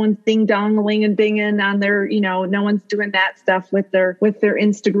phones. No one's ding-dong-ling and dinging on their, no one's doing that stuff with their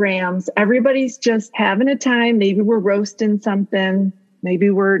Instagrams. Everybody's just having a time. Maybe we're roasting something. Maybe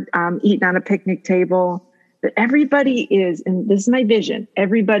we're eating on a picnic table. But everybody is, and this is my vision,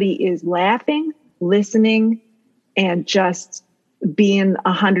 everybody is laughing, listening, and just being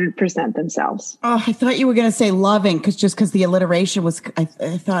 100% themselves. Oh, I thought you were going to say loving because the alliteration was, I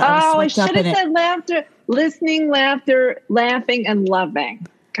thought I was swept up in it. I should have said laughter, listening, laughter, laughing, and loving.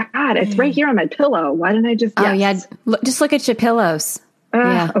 God, it's right here on my pillow. Why didn't I just guess? Oh, yeah. Just look at your pillows.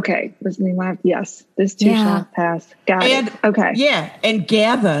 Yeah. Okay. Listening, laugh. Yes. This too shall pass. Got it. Okay. Yeah. And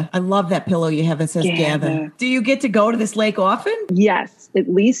gather. I love that pillow you have that says gather. Do you get to go to this lake often? Yes. At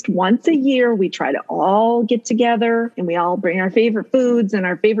least once a year, we try to all get together and we all bring our favorite foods and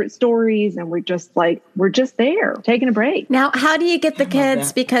our favorite stories. And we're just there taking a break. Now, how do you get the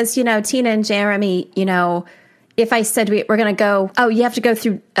kids? Because, Tina and Jeremy, if I said we're going to go, you have to go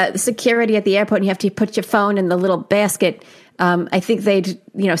through the security at the airport and you have to put your phone in the little basket. I think they'd,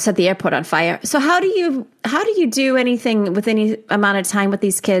 set the airport on fire. So how do you do anything with any amount of time with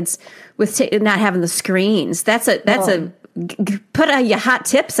these kids with not having the screens? Put your hot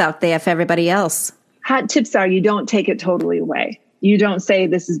tips out there for everybody else. Hot tips are you don't take it totally away. You don't say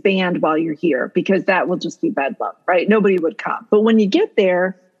this is banned while you're here because that will just be bedlam, right? Nobody would come. But when you get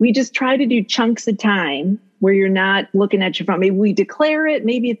there, we just try to do chunks of time where you're not looking at your phone. Maybe we declare it.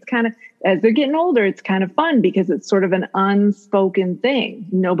 Maybe it's kind of, as they're getting older, it's kind of fun because it's sort of an unspoken thing.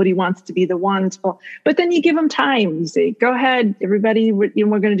 Nobody wants to be the one to, but then you give them time. You say, go ahead, everybody, we're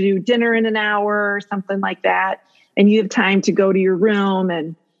going to do dinner in an hour or something like that. And you have time to go to your room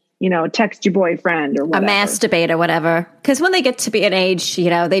and, text your boyfriend or whatever. A masturbate or whatever. Because when they get to be an age,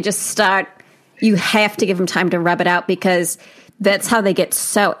 they just start, you have to give them time to rub it out because that's how they get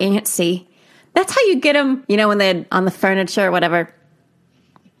so antsy. That's how you get them, when they're on the furniture or whatever.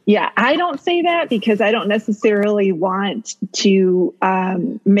 Yeah, I don't say that because I don't necessarily want to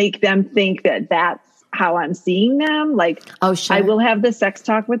make them think that that's how I'm seeing them. Like, oh, sure. I will have the sex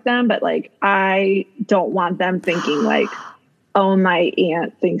talk with them, but I don't want them thinking oh, my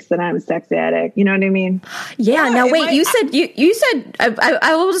aunt thinks that I'm a sex addict. You know what I mean? Yeah. Now, wait, you said,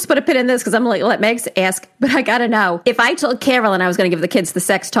 I will just put a pin in this because I'm like, let Megs ask, but I got to know. If I told Carolyn I was going to give the kids the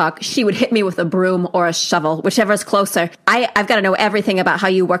sex talk, she would hit me with a broom or a shovel, whichever is closer. I've got to know everything about how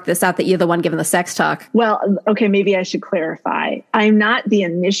you work this out that you're the one giving the sex talk. Well, okay, maybe I should clarify. I'm not the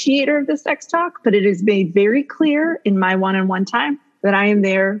initiator of the sex talk, but it is made very clear in my one-on-one time that I am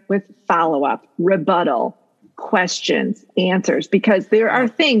there with follow-up, rebuttal, questions, answers, because there are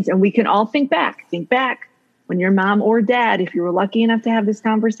things, and we can all think back when your mom or dad, if you were lucky enough to have this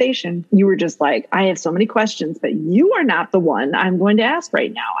conversation, you were just like, I have so many questions, but you are not the one I'm going to ask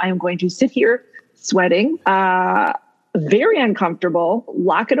right now. I am going to sit here sweating, very uncomfortable,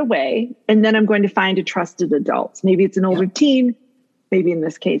 lock it away. And then I'm going to find a trusted adult. Maybe it's an older teen. Maybe in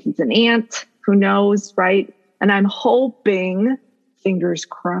this case, it's an aunt, who knows, right? And I'm hoping, fingers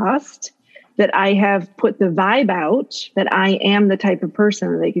crossed, that I have put the vibe out that I am the type of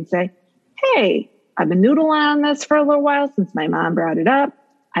person that they can say, hey, I've been noodling on this for a little while since my mom brought it up.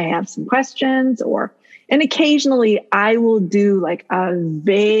 I have some questions, and occasionally I will do a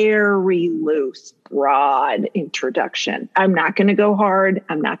very loose, broad introduction. I'm not going to go hard.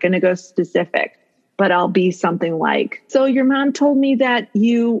 I'm not going to go specific, but I'll be something like, so your mom told me that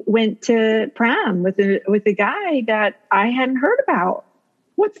you went to prom with a guy that I hadn't heard about.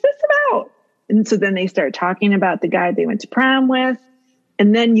 What's this about? And so then they start talking about the guy they went to prom with.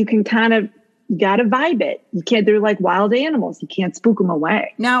 And then you can got to vibe it. You can't, they're like wild animals. You can't spook them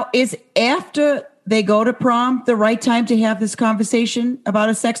away. Now, is after they go to prom the right time to have this conversation about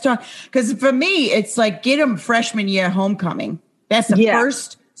a sex talk? Because for me, it's like, get them freshman year homecoming. That's the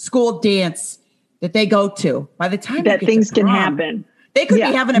first school dance that they go to. By the time that things can happen. They could be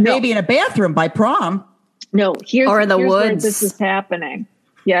having a baby in a bathroom by prom. No, here's woods. Where this is happening.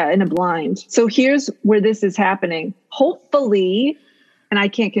 Yeah, in a blind. So here's where this is happening. Hopefully, and I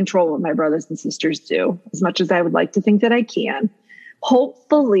can't control what my brothers and sisters do as much as I would like to think that I can.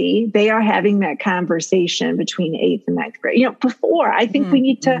 Hopefully, they are having that conversation between 8th and 9th grade. Before, I think we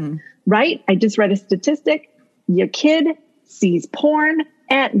need to, right? I just read a statistic. Your kid sees porn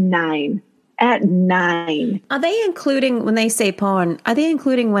at 9. At 9. Are they including, when they say porn, are they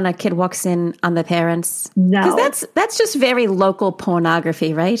including when a kid walks in on the parents? No. Because that's just very local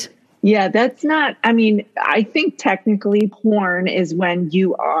pornography, right? Yeah, that's not, I mean, I think technically porn is when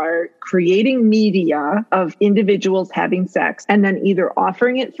you are creating media of individuals having sex and then either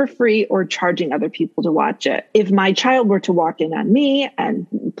offering it for free or charging other people to watch it. If my child were to walk in on me, and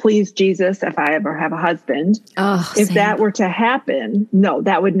please Jesus, if I ever have a husband, if that were to happen, no,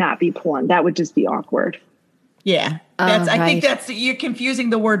 that would not be porn. That would just be awkward. Yeah. I think you're confusing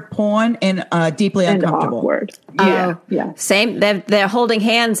the word porn and deeply uncomfortable. Awkward. Yeah. Same. They're holding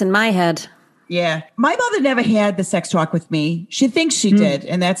hands in my head. Yeah. My mother never had the sex talk with me. She thinks she did,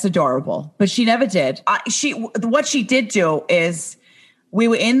 and that's adorable, but she never did. What she did do is we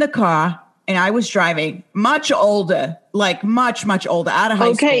were in the car and I was driving, much older, like much, much older, out of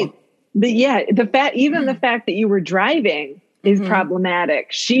high school. Okay. But yeah, the fact that you were driving is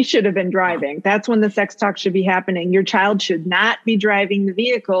problematic. She should have been driving. That's when the sex talk should be happening. Your child should not be driving the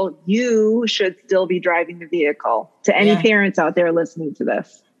vehicle. You should still be driving the vehicle. To any parents out there listening to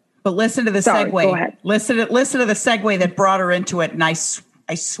this. But listen to the segue. Go ahead. Listen to the segue that brought her into it. And I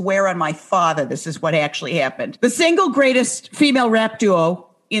swear on my father, this is what actually happened. The single greatest female rap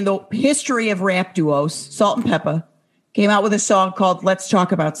duo in the history of rap duos, Salt and Pepper, came out with a song called Let's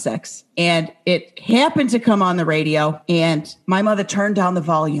Talk About Sex. And it happened to come on the radio. And my mother turned down the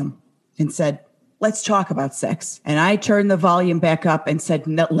volume and said, let's talk about sex. And I turned the volume back up and said,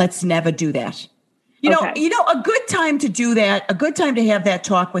 no, let's never do that. You know, a good time to do that, a good time to have that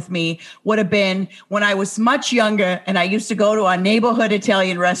talk with me would have been when I was much younger and I used to go to our neighborhood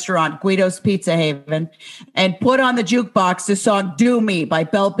Italian restaurant, Guido's Pizza Haven, and put on the jukebox the song Do Me by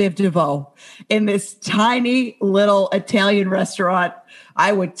Belle Biv DeVoe. In this tiny little Italian restaurant,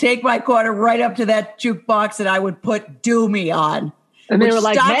 I would take my quarter right up to that jukebox and I would put Do Me on. And they were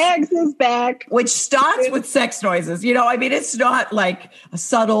like, Mags is back. Which starts with sex noises. You know, I mean, it's not like a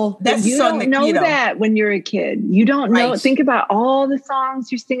subtle. That's you don't know that when you're a kid. You don't know. Think about all the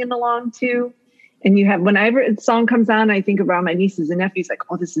songs you're singing along to. And you have, whenever a song comes on, I think about my nieces and nephews like,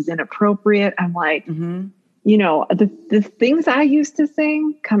 oh, this is inappropriate. I'm like, you know, the things I used to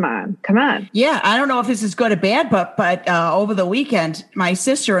sing, come on. Yeah, I don't know if this is good or bad, but over the weekend, my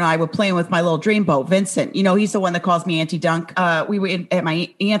sister and I were playing with my little dreamboat, Vincent. You know, he's the one that calls me Auntie Dunk. We were at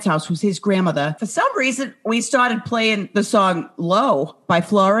my aunt's house, who's his grandmother. For some reason, we started playing the song Low by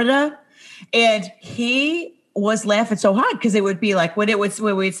Florida, and he was laughing so hard because it would be like when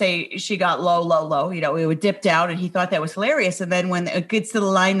we'd say she got low, low, low, you know, it would dip down and he thought that was hilarious. And then when it gets to the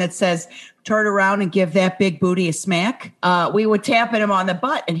line that says, turn around and give that big booty a smack, we were tapping him on the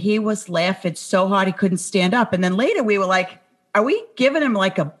butt and he was laughing so hard he couldn't stand up. And then later we were like, are we giving him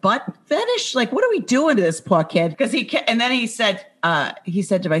like a butt fetish? Like, what are we doing to this poor kid? Because and then he said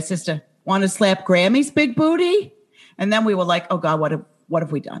to my sister, want to slap Grammy's big booty? And then we were like, oh God, what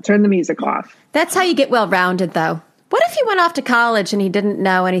have we done? Turn the music off. That's how you get well-rounded, though. What if he went off to college and he didn't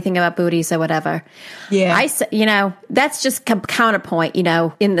know anything about booties or whatever? Yeah. You know, that's just counterpoint, you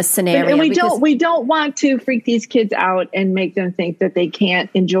know, in the scenario. And we don't want to freak these kids out and make them think that they can't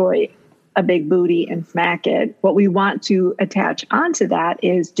enjoy a big booty and smack it. What we want to attach onto that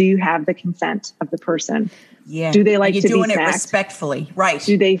is, do you have the consent of the person? Yeah. Do they like to be doing smacked? It respectfully? Right.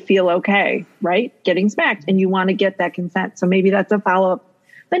 Do they feel okay? Right. Getting smacked. And you want to get that consent. So maybe that's a follow-up,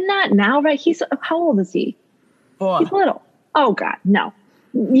 but not now, right? How old is he? 4. He's little. Oh God, no.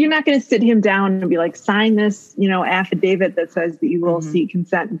 You're not going to sit him down and be like, sign this, you know, affidavit that says that you will seek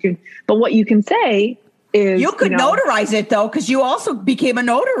consent. But what you can say is, you could notarize it though, because you also became a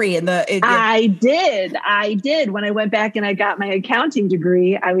notary in the. I did. When I went back and I got my accounting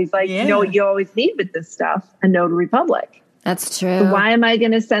degree, I was like, you know what you always need with this stuff? A notary public. That's true. So why am I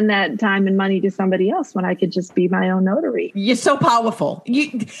going to send that time and money to somebody else when I could just be my own notary? You're so powerful.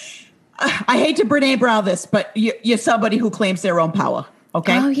 I hate to Brene Brown this, but you're somebody who claims their own power.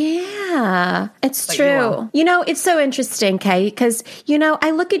 Okay. Oh, yeah. It's true. You know, it's so interesting, Kay, because, you know,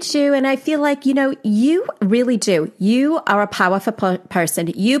 I look at you and I feel like, you know, you really do. You are a powerful person.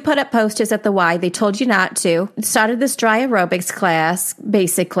 You put up posters at the Y. They told you not to. Started this dry aerobics class,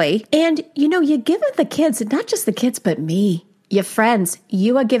 basically. And, you know, you're giving the kids, not just the kids, but me, your friends,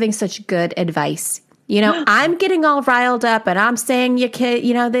 you are giving such good advice. You know, I'm getting all riled up and I'm saying your kid,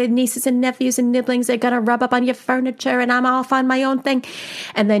 you know, the nieces and nephews and nibblings are going to rub up on your furniture and I'm off on my own thing.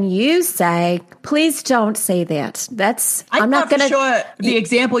 And then you say, please don't say that. I'm not going to. Sure the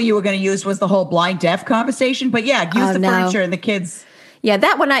example you were going to use was the whole blind deaf conversation. But yeah, use the furniture and the kids. Yeah,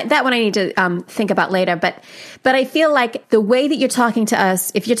 that one I need to think about later. But I feel like the way that you're talking to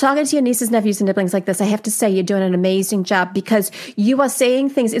us, if you're talking to your nieces, nephews, and siblings like this, I have to say you're doing an amazing job because you are saying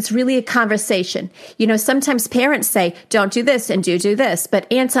things. It's really a conversation. You know, sometimes parents say, "Don't do this and do this,"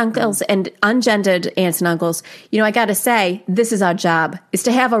 but aunts, uncles, and ungendered aunts and uncles, you know, I got to say, this is our job: is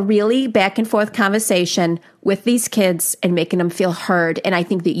to have a really back and forth conversation with these kids and making them feel heard. And I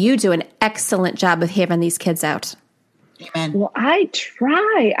think that you do an excellent job of hearing these kids out. Amen. Well, I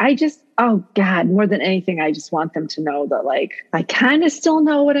try. Oh God, more than anything, I just want them to know that, like, I kind of still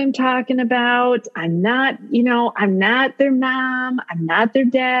know what I'm talking about. I'm not their mom. I'm not their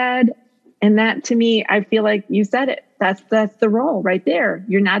dad. And that, to me, I feel like you said it. That's the role right there.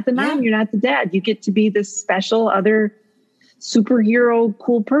 You're not the mom. Yeah. You're not the dad. You get to be this special other superhero,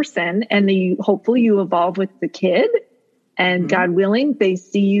 cool person. And hopefully you evolve with the kid, and God willing, they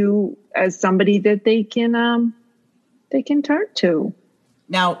see you as somebody that they can turn to.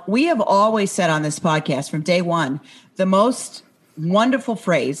 Now, we have always said on this podcast from day one, the most wonderful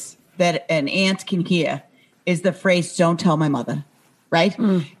phrase that an aunt can hear is the phrase, "Don't tell my mother." Right?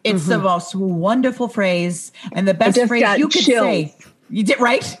 It's the most wonderful phrase and the best phrase you could say. You did,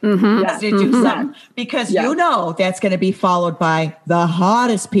 right? Yes. To do something. Because you know that's going to be followed by the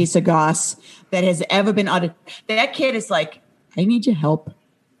hottest piece of goss that has ever been uttered. That kid is like, "I need your help.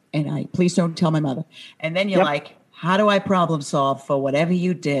 And please don't tell my mother." And then you're like, "How do I problem solve for whatever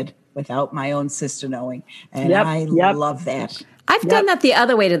you did without my own sister knowing?" And I love that. I've done that the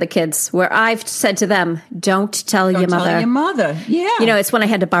other way to the kids, where I've said to them, "Don't tell your mother." Tell your mother. Yeah. You know, it's when I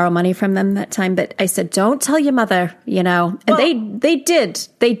had to borrow money from them that time, but I said, "Don't tell your mother," you know. And they did.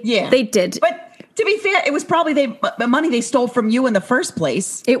 They did. But to be fair, it was probably the money they stole from you in the first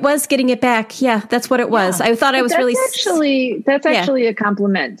place. It was getting it back. Yeah, that's what it was. I thought I was really... That's actually a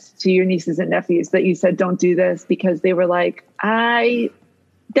compliment to your nieces and nephews that you said, "Don't do this," because they were like,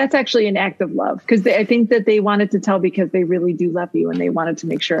 that's actually an act of love, because I think that they wanted to tell because they really do love you and they wanted to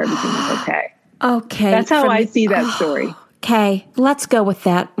make sure everything was okay. Okay. That's how I see that story. Okay, let's go with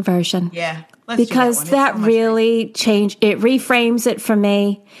that version. Yeah. Because that really changed, it reframes it for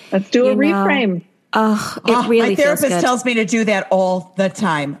me. Let's do a reframe. It really my therapist feels good. tells me to do that all the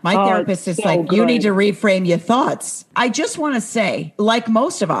time. My therapist is like, good. "You need to reframe your thoughts." I just want to say, like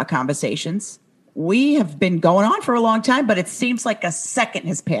most of our conversations, we have been going on for a long time, but it seems like a second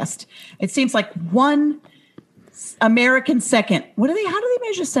has passed. It seems like one American second. How do they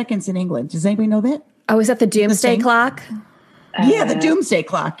measure seconds in England? Does anybody know that? Oh, is that the doomsday clock? Yeah, the doomsday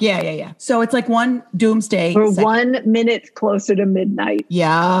clock. Yeah. So it's like one doomsday. We're second. 1 minute closer to midnight.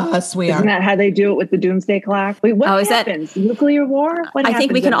 Yes, we Isn't are. that how they do it with the doomsday clock? Wait, what happens? Nuclear war? What I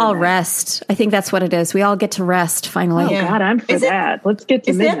think we can happens all after that? rest. I think that's what it is. We all get to rest finally. Oh, Yeah. God, I'm for that. Let's get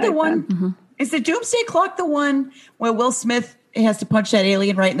to midnight. Is that the one? then. Is the doomsday clock the one where Will Smith has to punch that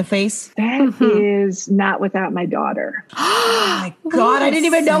alien right in the face? That is not without my daughter. Oh my God, I didn't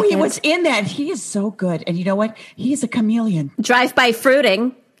even know he was in that. He is so good. And you know what? He is a chameleon. Drive-by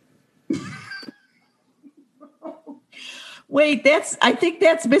fruiting. Wait, I think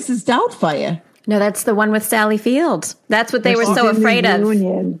that's Mrs. Doubtfire. No, that's the one with Sally Field. That's what they were She's so in the afraid of.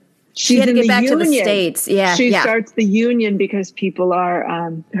 union. She had to in get the back to the union. States. Yeah, She yeah. starts the union because people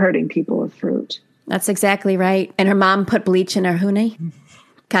are hurting people with fruit. That's exactly right. And her mom put bleach in her hoonie.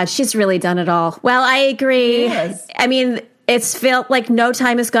 God, she's really done it all. Well, I agree. Yes. I mean, it's felt like no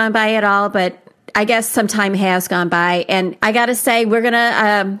time has gone by at all, but I guess some time has gone by. And I got to say, we're going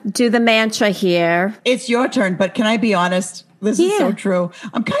to do the mantra here. It's your turn, but can I be honest? This is so true.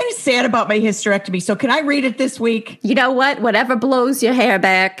 I'm kind of sad about my hysterectomy. So can I read it this week? You know what? Whatever blows your hair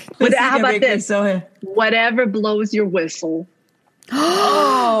back. How about this? So, Whatever blows your whistle.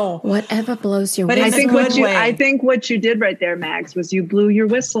 Whatever blows your But whistle. in a good way. I think what you did right there, Max, was you blew your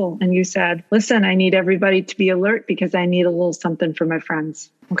whistle and you said, "Listen, I need everybody to be alert because I need a little something for my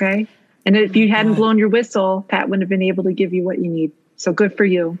friends." Okay. And if you hadn't blown your whistle, Pat wouldn't have been able to give you what you need. So good for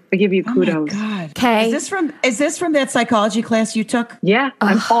you. I give you kudos. Oh my God. Okay. Is this from that psychology class you took? Yeah.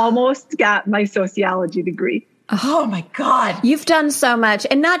 I've almost got my sociology degree. Oh my God. You've done so much.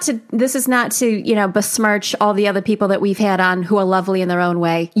 And this is not to, besmirch all the other people that we've had on who are lovely in their own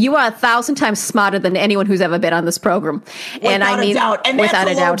way. You are 1,000 times smarter than anyone who's ever been on this program. Without a doubt. And without that's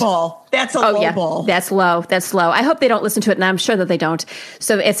a a low doubt. ball. That's a low ball. That's low. That's low. I hope they don't listen to it, and I'm sure that they don't.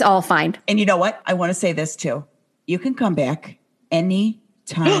 So it's all fine. And you know what? I want to say this too. You can come back any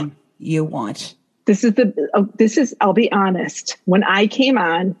time you want. I'll be honest. When I came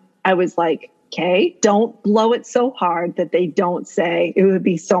on, I was like, okay, don't blow it so hard that they don't say it would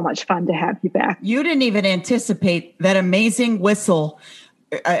be so much fun to have you back. You didn't even anticipate that amazing whistle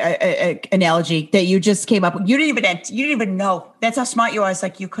analogy that you just came up with. You didn't even know. That's how smart you are. It's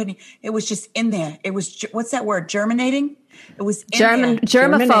like you couldn't. It was just in there. It was what's that word? Germinating. It was in there.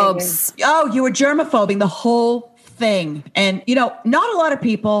 Germaphobes. Oh, you were germaphobing the whole thing. And, not a lot of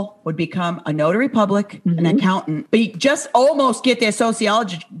people would become a notary public, an accountant, but you just almost get their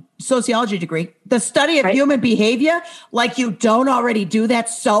sociology degree. The study of human behavior, like you don't already do that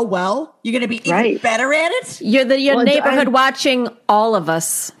so well. You're going to be even better at it. You're neighborhood watching all of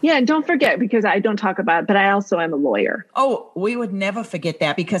us. Yeah, and don't forget, because I don't talk about it, but I also am a lawyer. Oh, we would never forget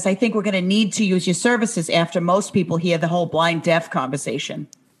that, because I think we're going to need to use your services after most people hear the whole blind deaf conversation.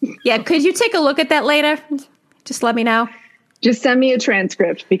 Yeah, could you take a look at that later? Just let me know. Just send me a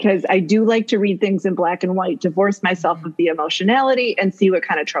transcript, because I do like to read things in black and white, divorce myself of the emotionality, and see what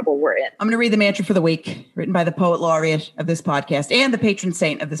kind of trouble we're in. I'm going to read the mantra for the week, written by the poet laureate of this podcast and the patron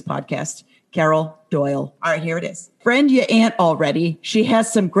saint of this podcast, Carol Doyle. All right, here it is. Friend your aunt already. She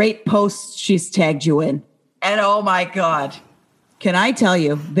has some great posts she's tagged you in. And oh my God, can I tell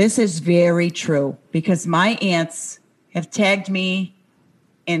you, this is very true, because my aunts have tagged me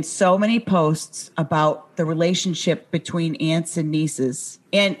in so many posts about the relationship between aunts and nieces.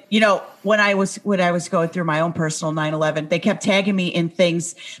 And, when I was going through my own personal 9/11, they kept tagging me in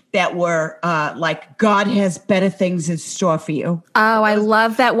things that were like, God has better things in store for you. Oh, I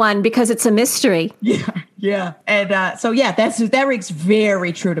love that one, because it's a mystery. Yeah. And so, that rings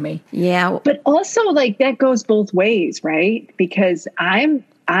very true to me. Yeah. But also, like, that goes both ways, right? Because I'm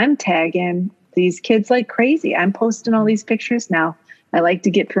tagging these kids like crazy. I'm posting all these pictures now. I like to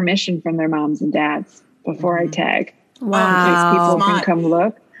get permission from their moms and dads before I tag. Wow. In case people Smart. can come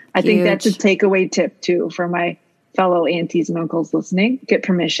look. I think that's a takeaway tip too for my fellow aunties and uncles listening. Get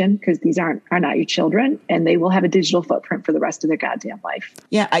permission, because these are not your children, and they will have a digital footprint for the rest of their goddamn life.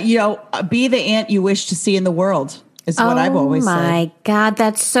 Yeah. Be the aunt you wish to see in the world is what I've always said. Oh my God,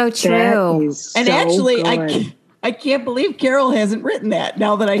 that's so true. That is And so actually, good. I can't believe Carol hasn't written that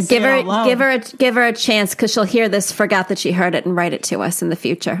now that I say it out loud. Give her a chance, because she'll hear this, forgot that she heard it, and write it to us in the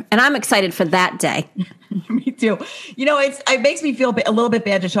future. And I'm excited for that day. Me too. It makes me feel a little bit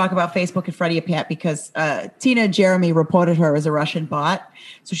bad to talk about Facebook in front of you, Pat, because Tina and Jeremy reported her as a Russian bot,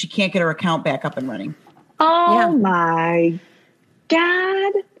 so she can't get her account back up and running. Oh my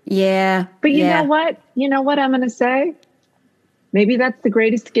God. Yeah. But you know what? You know what I'm going to say? Maybe that's the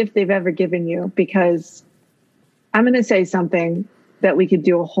greatest gift they've ever given you, because I'm going to say something that we could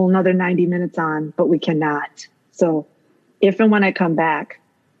do a whole nother 90 minutes on, but we cannot. So if and when I come back,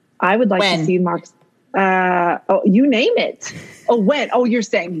 I would like to see Mark's, you name it. Oh, when? Oh, you're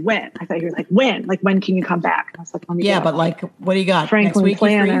saying when. I thought you were like, when? Like, when can you come back? I was like, but like, what do you got? Franklin Next week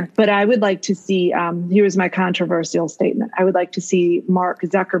Planner. But I would like to see, here's my controversial statement. I would like to see Mark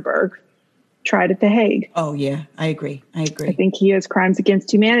Zuckerberg tried at The Hague. Oh, yeah, I agree. I think he has crimes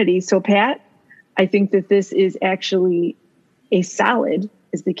against humanity. So, Pat, I think that this is actually a solid,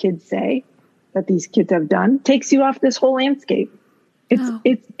 as the kids say, that these kids have done. Takes you off this whole landscape.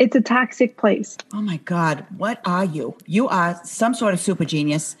 It's a toxic place. Oh my God, what are you? You are some sort of super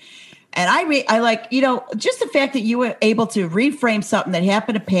genius. And I like, just the fact that you were able to reframe something that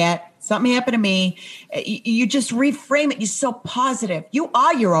happened to Pat, something happened to me. You just reframe it. You're so positive. You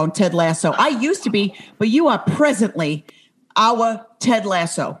are your own Ted Lasso. I used to be, but you are presently our Ted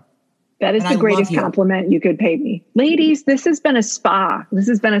Lasso. That is the greatest compliment you could pay me. Ladies, this has been a spa. This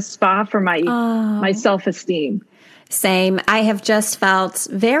has been a spa for my self-esteem. Same. I have just felt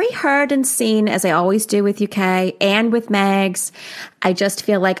very heard and seen, as I always do with UK and with Mags. I just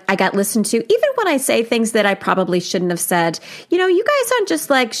feel like I got listened to, even when I say things that I probably shouldn't have said. You guys aren't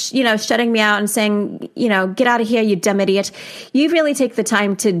just like, shutting me out and saying, get out of here, you dumb idiot. You really take the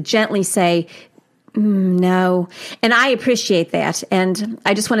time to gently say, no. And I appreciate that. And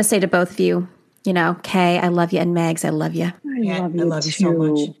I just want to say to both of you, Kay, I love you. And Mags, I love you. I love you so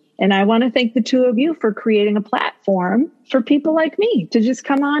much. And I want to thank the two of you for creating a platform for people like me to just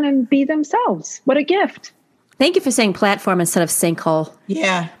come on and be themselves. What a gift. Thank you for saying platform instead of sinkhole.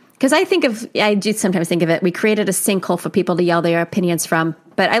 Yeah. Because I do sometimes think of it. We created a sinkhole for people to yell their opinions from.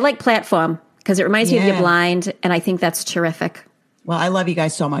 But I like platform because it reminds me of You're Blind. And I think that's terrific. Well, I love you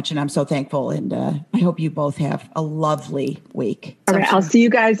guys so much, and I'm so thankful, and I hope you both have a lovely week. All right, I'll see you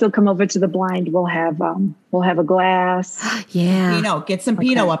guys. They'll come over to the blind. We'll have a glass. Yeah. Pinot. Get some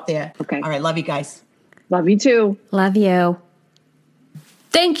Pinot up there. Okay. All right, love you guys. Love you too. Love you.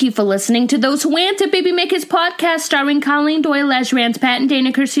 Thank you for listening to Those Who Ant, a Baby Makers podcast starring Colleen Doyle as your Aunt Pat and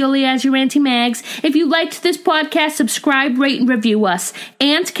Dana Curcioli as your Auntie Mags. If you liked this podcast, subscribe, rate, and review us.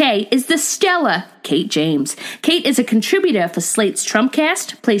 Aunt Kay is the Stella Kate James. Kate is a contributor for Slate's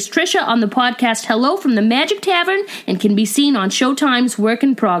Trumpcast, plays Trisha on the podcast Hello from the Magic Tavern, and can be seen on Showtime's Work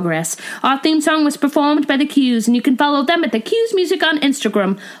in Progress. Our theme song was performed by The Q's, and you can follow them at The Q's Music on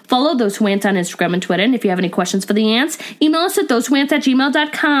Instagram. Follow Those Who Ants on Instagram and Twitter, and if you have any questions for the ants, email us at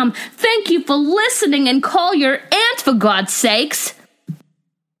thosewhoants@gmail.com. Thank you for listening, and call your aunt, for God's sakes!